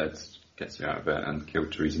she's dead. gets you out of it and kill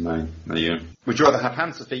Theresa May. There you go. Would you rather have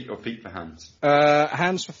hands for feet or feet for hands?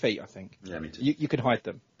 Hands for feet, I think. Yeah, me too. You could hide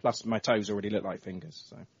them. Plus, my toes already look like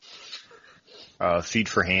fingers. So. Feet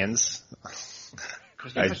for hands.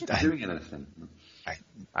 Because you're not doing anything.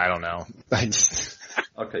 I don't know.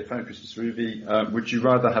 Okay, thank you, Christmas Ruby. Would you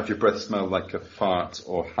rather have your breath smell like a fart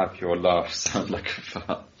or have your laugh sound like a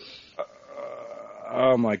fart?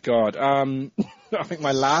 Oh my god. I think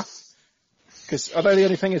my laugh. Because although the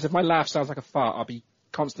only thing is, if my laugh sounds like a fart, I'll be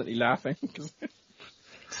constantly laughing.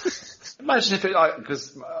 Imagine if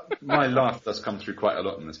because my laugh does come through quite a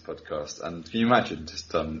lot in this podcast, and can you imagine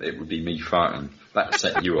just it would be me farting? That would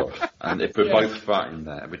set you off. And if we're both farting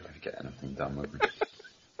there, we'd never get anything done, would we?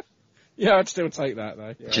 Yeah, I'd still take that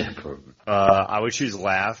though. Yeah, probably. I would choose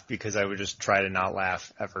laugh because I would just try to not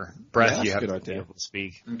laugh ever. Breath, you have to be able to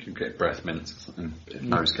speak. You can get breath mints or something.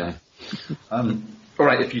 Nosegay. All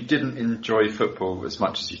right, if you didn't enjoy football as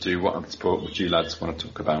much as you do, what other sport would you lads want to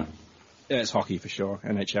talk about? Yeah, it's hockey for sure.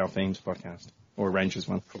 NHL themed podcast. Or a Rangers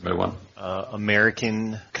one. Formula One.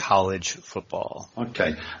 American college football.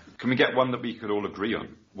 Okay. Can we get one that we could all agree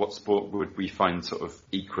on? What sport would we find sort of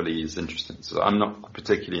equally as interesting? So I'm not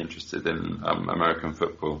particularly interested in American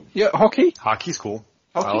football. Yeah, hockey? Hockey's cool.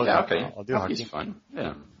 Hockey, okay. I'll do Hockey's hockey. fine.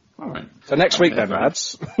 Yeah. All right. So next week then,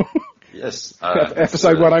 lads. Yes.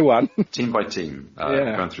 Episode 101. Team by team.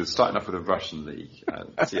 Going through, starting off with the Russian league,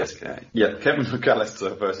 CSKA. Yeah, Kevin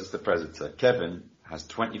McAllister versus the Predator. Kevin has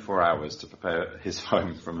 24 hours to prepare his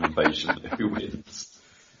home from invasion. Who wins?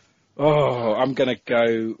 Oh, I'm going to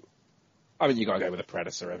go... I mean, you got to go with the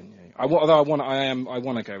Predator, haven't you? I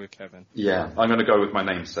want to go with Kevin. Yeah, I'm going to go with my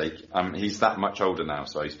namesake. He's that much older now,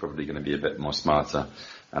 so he's probably going to be a bit more smarter,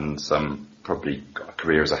 and probably got a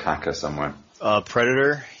career as a hacker somewhere.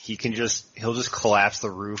 Predator, he'll just collapse the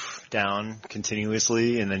roof down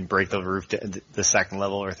continuously and then break the roof, the second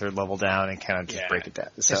level or third level down and kind of just break it down.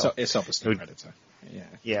 So it's obviously Predator.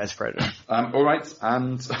 Yeah, it's Predator. All right,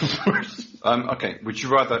 and okay. Would you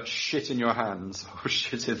rather shit in your hands or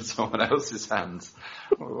shit in someone else's hands?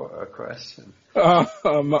 What a question.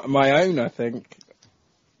 My own, I think.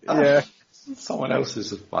 Yeah. Someone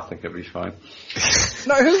else's, I think it'd be fine.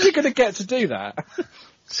 No, who's you going to get to do that?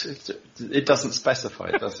 It doesn't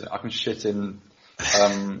specify, does it? I can shit in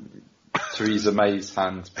Theresa May's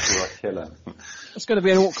hands before I kill her. It's going to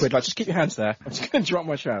be an awkward, just keep your hands there. I'm just going to drop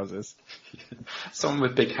my trousers. Someone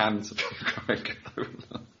with big hands.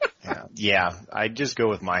 Yeah, I'd just go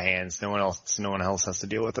with my hands. No one else has to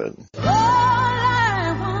deal with it. All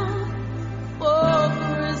I want for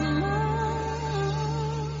Christmas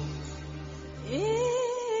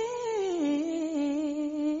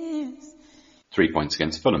is... 3 points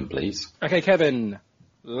against Fulham, please. Okay, Kevin.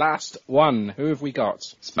 Last one. Who have we got?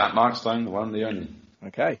 It's Matt Markstone, the one, the only.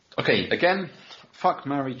 Okay. Okay, again, fuck,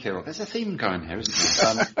 marry, kill. There's a theme going here,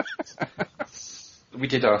 isn't there? We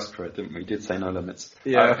did ask for it, didn't we? We did say no limits.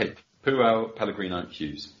 Yeah. Okay, Puel, Pellegrino,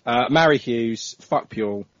 Hughes. Marry Hughes, fuck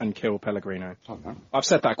Puel, and kill Pellegrino. Oh, no. I've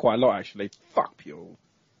said that quite a lot, actually. Fuck Puel.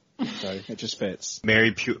 So it just fits.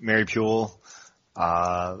 Marry Puel,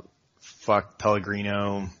 fuck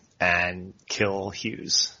Pellegrino, and kill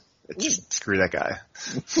Hughes. Just screw that guy.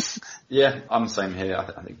 Yeah, I'm the same here.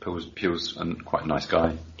 I think Puel's quite a nice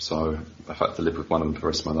guy, so if I had to live with one of them for the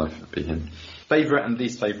rest of my life, it'd be him. Favourite and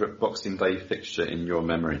least favourite Boxing Day fixture in your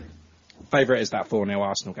memory? Favourite is that 4-0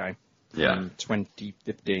 Arsenal game. Yeah.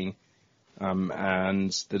 2015.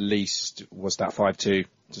 And the least was that 5-2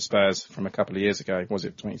 to Spurs from a couple of years ago. Was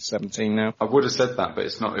it 2017 now? I would have said that, but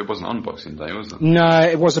it wasn't on Boxing Day, was it? No,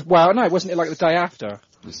 it was. No, it wasn't. Like the day after.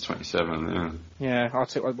 It's 27, yeah. Yeah, I'll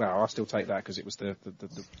still take that because it was the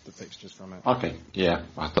fixtures from it. Okay, yeah,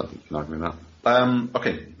 I don't think you can argue with that.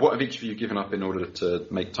 Okay, what have each of you given up in order to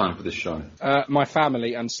make time for this show? My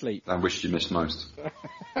family and sleep. And which you missed most?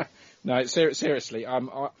 No, seriously,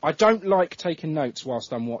 I don't like taking notes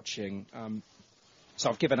whilst I'm watching,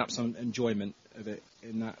 so I've given up some enjoyment of it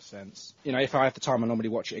in that sense. You know, if I have the time, I normally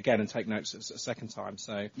watch it again and take notes a second time.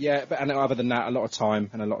 So yeah, and other than that, a lot of time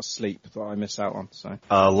and a lot of sleep that I miss out on. So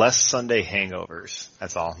less Sunday hangovers.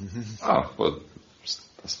 That's all. Oh well,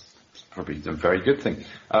 that's probably a very good thing.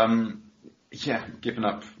 Yeah, given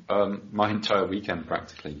up my entire weekend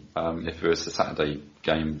practically. If it was a Saturday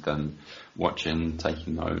game, then watching,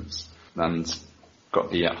 taking notes, and got to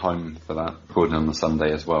be at home for that, recording on the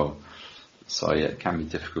Sunday as well. So yeah, it can be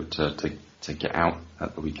difficult to get out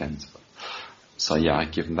at the weekends. So yeah,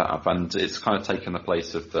 I've given that up, and it's kind of taken the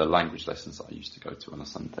place of the language lessons that I used to go to on a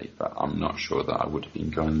Sunday, but I'm not sure that I would have been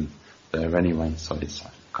going there anyway, so it's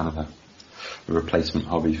kind of a replacement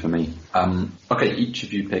hobby for me. Okay, each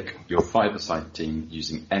of you pick your five-a-side team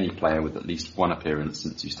using any player with at least one appearance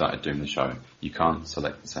since you started doing the show. You can't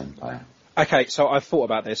select the same player. Okay, so I've thought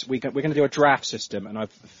about this. We're going to do a draft system, and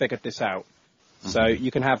I've figured this out. So you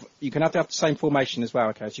can have the same formation as well.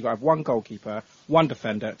 Okay, so you've got to have one goalkeeper, one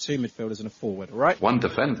defender, two midfielders, and a forward. All right? One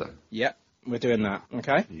defender. Yep, we're doing that.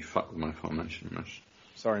 Okay. You fucked with my formation, Mush.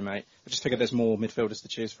 Sorry, mate. I just figured there's more midfielders to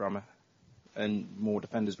choose from, and more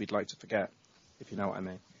defenders we'd like to forget, if you know what I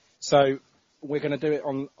mean. So we're going to do it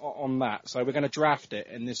on that. So we're going to draft it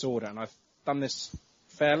in this order, and I've done this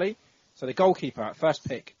fairly. So the goalkeeper, first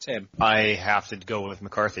pick, Tim. I have to go with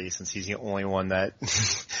McCarthy since he's the only one that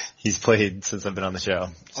he's played since I've been on the show.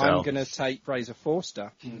 So. I'm going to take Fraser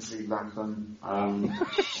Forster. Kingsley Lackland.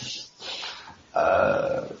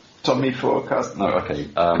 Tommy Forecast. No, okay.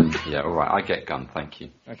 Yeah, all right. I get Gunn. Thank you.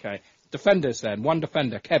 Okay. Defenders then. One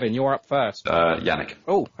defender. Kevin, you're up first. Yannick.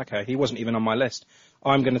 Oh, okay. He wasn't even on my list.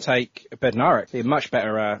 I'm going to take Bednarek. He's a much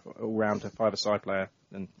better all-round five-a-side player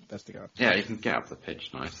than Vestergaard. Yeah, he can get up the pitch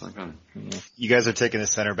nice. You guys are taking the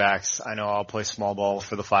center backs. I know I'll play small ball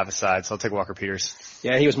for the five-a-side, so I'll take Walker Peters.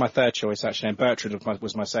 Yeah, he was my third choice, actually, and Bertrand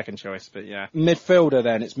was my second choice, but yeah. Midfielder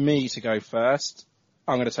then. It's me to go first.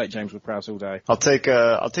 I'm going to take James Ward-Prowse all day. I'll take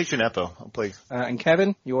Gineppo. I'll play. And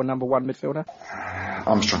Kevin, your number one midfielder?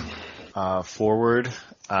 Armstrong. Forward,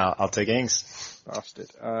 I'll take Ings. Bastard.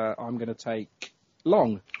 I'm going to take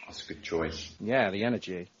Long. That's a good choice. Yeah, the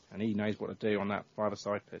energy. And he knows what to do on that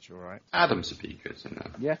five-a-side pitch, all right. Adams would be good, isn't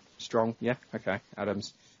it? Yeah, strong. Yeah, okay,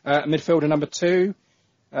 Adams. Midfielder number 2.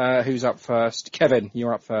 Who's up first? Kevin,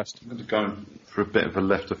 you're up first. I'm going to go for a bit of a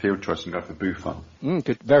left-of-field choice and go for Buffon.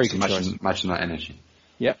 Good, very good choice. Imagine that energy.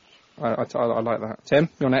 Yep, I like that. Tim,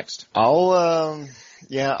 you're next. I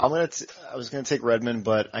was gonna take Redmond,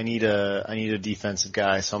 but I need a defensive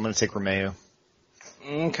guy, so I'm gonna take Romeu.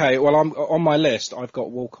 Okay, well, I'm on my list. I've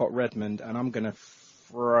got Walcott, Redmond, and I'm gonna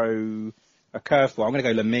throw a curveball. I'm gonna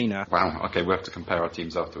go Lamina. Wow. Okay, we'll have to compare our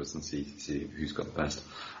teams afterwards and see who's got the best.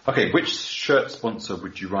 Okay, which shirt sponsor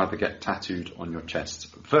would you rather get tattooed on your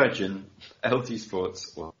chest? Virgin, LT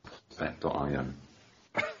Sports, or Bet.io?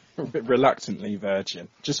 Reluctantly Virgin,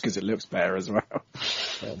 just because it looks better as well.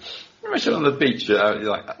 Imagine on the beach,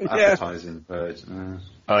 advertising Virgin.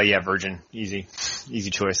 Oh yeah, Virgin, easy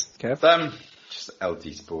choice. Kev? Just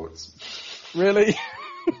LT Sports. Really?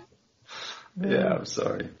 Yeah, I'm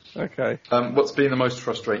sorry. Okay. What's been the most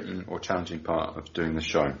frustrating or challenging part of doing the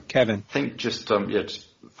show? Kevin? I think just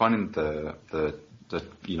finding the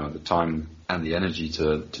time and the energy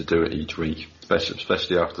to do it each week,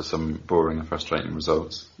 especially after some boring and frustrating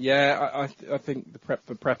results. Yeah, I think the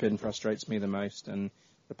prepping frustrates me the most, and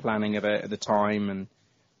the planning of it at the time,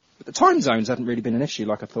 but the time zones haven't really been an issue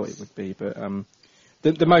like I thought it would be, but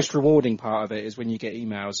the most rewarding part of it is when you get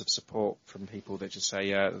emails of support from people that just say,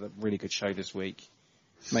 yeah, a really good show this week.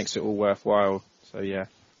 Makes it all worthwhile. So yeah,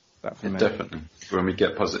 that for me. Definitely. When we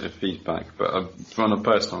get positive feedback. But on a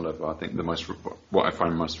personal level, I think what I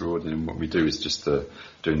find most rewarding in what we do is just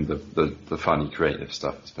doing the funny, creative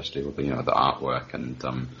stuff, especially with the artwork and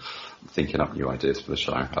thinking up new ideas for the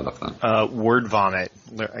show. I love that. Word vomit.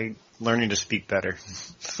 Learning to speak better.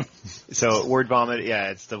 So word vomit, yeah,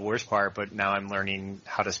 it's the worst part, but now I'm learning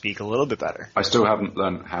how to speak a little bit better. I still haven't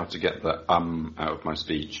learned how to get the out of my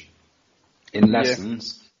speech. In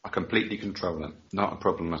lessons, I completely control it. Not a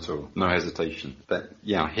problem at all. No hesitation. But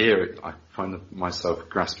yeah, here I find myself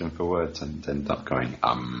grasping for words and end up going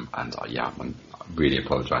and I really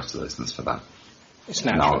apologise to the listeners for that. It's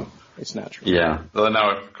natural. It's natural. Yeah. Though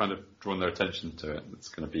now I've kind of drawn their attention to it, it's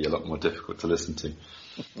going to be a lot more difficult to listen to.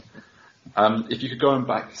 If you could go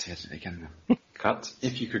back, cut.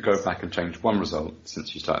 If you could go back and change one result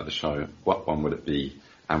since you started the show, what one would it be,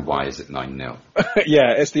 and why is it 9-0?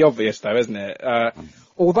 Yeah, it's the obvious though, isn't it?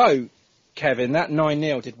 Although, Kevin, that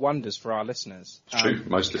 9-0 did wonders for our listeners. It's true.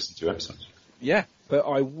 Most listened to episodes. Yeah, but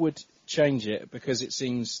I would change it because it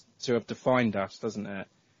seems to have defined us, doesn't it?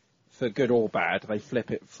 For good or bad, they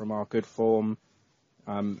flip it from our good form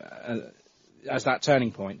as that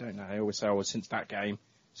turning point, don't they? They always say, since that game.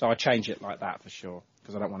 So I change it like that for sure,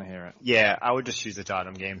 because I don't want to hear it. Yeah, I would just choose the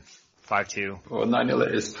Tottenham game. 5-2. Well, 9-0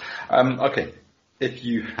 it is. Okay. If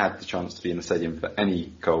you had the chance to be in the stadium for any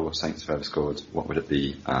goal Saints have ever scored, what would it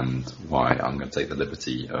be and why? I'm going to take the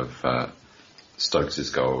liberty of Stokes'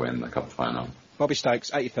 goal in the cup final. Bobby Stokes,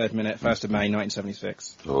 83rd minute, 1st of May,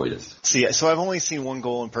 1976. Oh, yes. So I've only seen one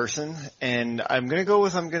goal in person, and I'm going to go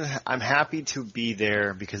with I'm happy to be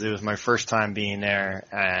there because it was my first time being there,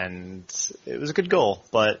 and it was a good goal.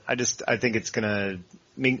 But I think it's going to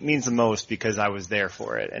means the most because I was there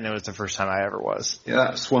for it, and it was the first time I ever was. Yeah,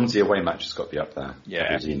 that Swansea away match has got to be up there.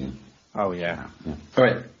 Yeah. Oh, yeah. All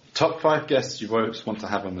right. Top 5 guests you always want to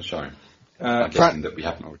have on the show. I'm guessing that we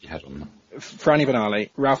haven't already had on them. Franny Benali,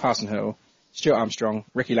 Ralph Hasenhuttl, Stuart Armstrong,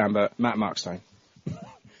 Ricky Lambert, Matt Markstein.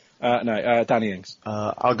 Danny Ings.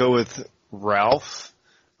 I'll go with Ralph.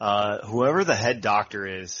 Whoever the head doctor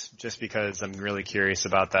is, just because I'm really curious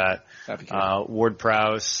about that. That'd be good. Ward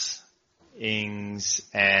Prowse, Ings,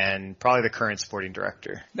 and probably the current sporting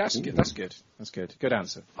director. That's good. Good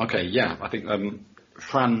answer. Okay, yeah. I think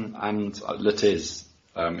Fran and Latiz,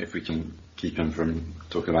 if we can keep him from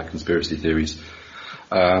talking about conspiracy theories.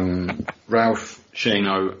 Ralph,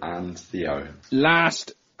 Shano, and Theo.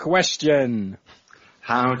 Last question.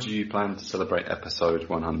 How do you plan to celebrate episode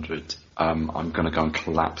 100? I'm going to go and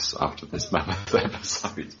collapse after this mammoth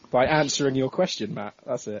episode. By answering your question, Matt.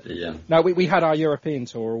 That's it. Yeah. No, we had our European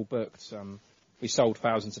tour all booked. We sold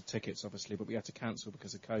thousands of tickets, obviously, but we had to cancel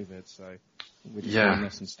because of COVID, so we're just doing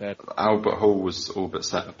this instead. Albert Hall was all but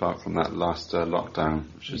set apart from that last lockdown,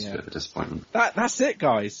 which is a bit of a disappointment. That's it,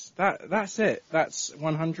 guys. That's it. That's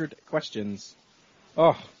 100 questions.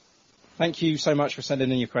 Oh, thank you so much for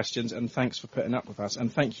sending in your questions, and thanks for putting up with us.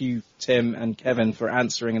 And thank you, Tim and Kevin, for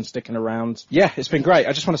answering and sticking around. Yeah, it's been great.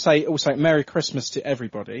 I just want to say also Merry Christmas to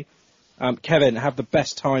everybody. Kevin, have the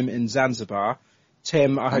best time in Zanzibar.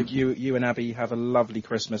 Tim, I hope you and Abby have a lovely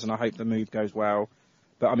Christmas, and I hope the move goes well.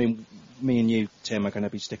 But I mean, me and you, Tim, are going to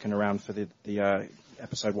be sticking around for the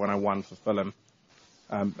episode 101 for Fulham.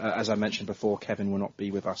 As I mentioned before, Kevin will not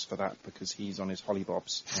be with us for that because he's on his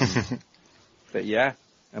hollybobs. But yeah,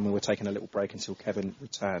 and we were taking a little break until Kevin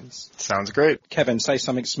returns. Sounds great. Kevin, say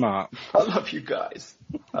something smart. I love you guys.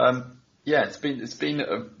 It's been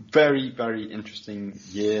a very, very interesting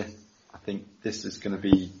year. I think this is going to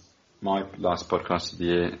be my last podcast of the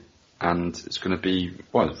year, and it's going to be,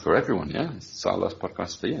 well, for everyone, yeah. It's our last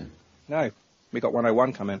podcast of the year. No, we got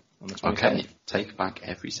 101 coming on the 27th. Okay, take back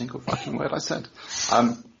every single fucking word I said.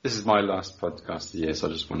 This is my last podcast of the year, so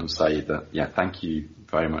I just want to say that, thank you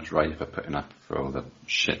very much, Ray, for putting up for all the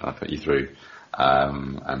shit I put you through,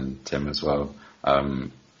 and Tim as well.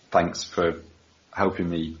 Thanks for helping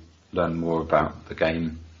me learn more about the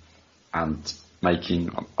game and making,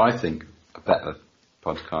 I think, a better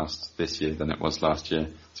podcast this year than it was last year.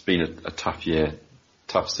 It's been a tough year,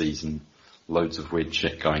 tough season, loads of weird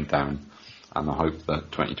shit going down, and I hope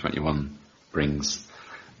that 2021 brings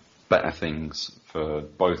better things for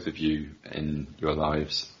both of you in your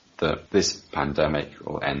lives, that this pandemic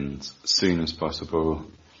will end as soon as possible,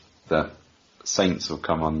 that Saints will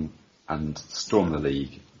come on and storm the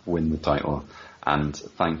league, win the title, and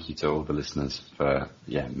thank you to all the listeners for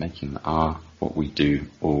making what we do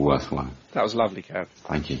all worthwhile. That was lovely, Kev.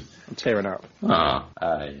 Thank you. I'm tearing up.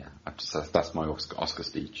 That's my Oscar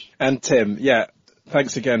speech. And Tim,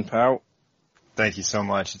 thanks again, pal. Thank you so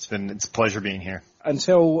much. It's a pleasure being here.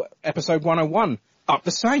 Until episode 101, up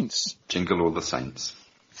the Saints. Jingle all the Saints.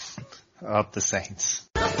 Up the Saints.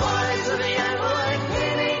 Up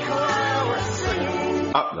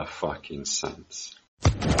the fucking Saints.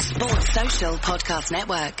 Sports Social Podcast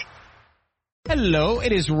Network. Hello,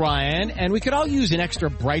 it is Ryan, and we could all use an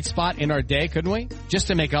extra bright spot in our day, couldn't we? Just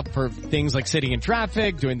to make up for things like sitting in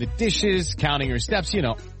traffic, doing the dishes, counting your steps,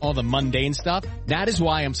 all the mundane stuff. That is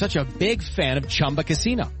why I'm such a big fan of Chumba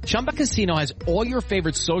Casino. Chumba Casino has all your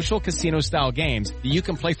favorite social casino-style games that you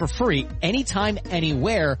can play for free anytime,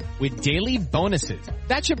 anywhere with daily bonuses.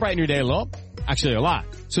 That should brighten your day a little. Actually, a lot.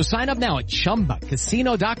 So sign up now at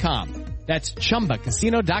ChumbaCasino.com. That's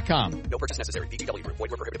ChumbaCasino.com. No purchase necessary. VGW Group.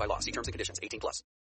 Void where prohibited by law. See terms and conditions. 18+.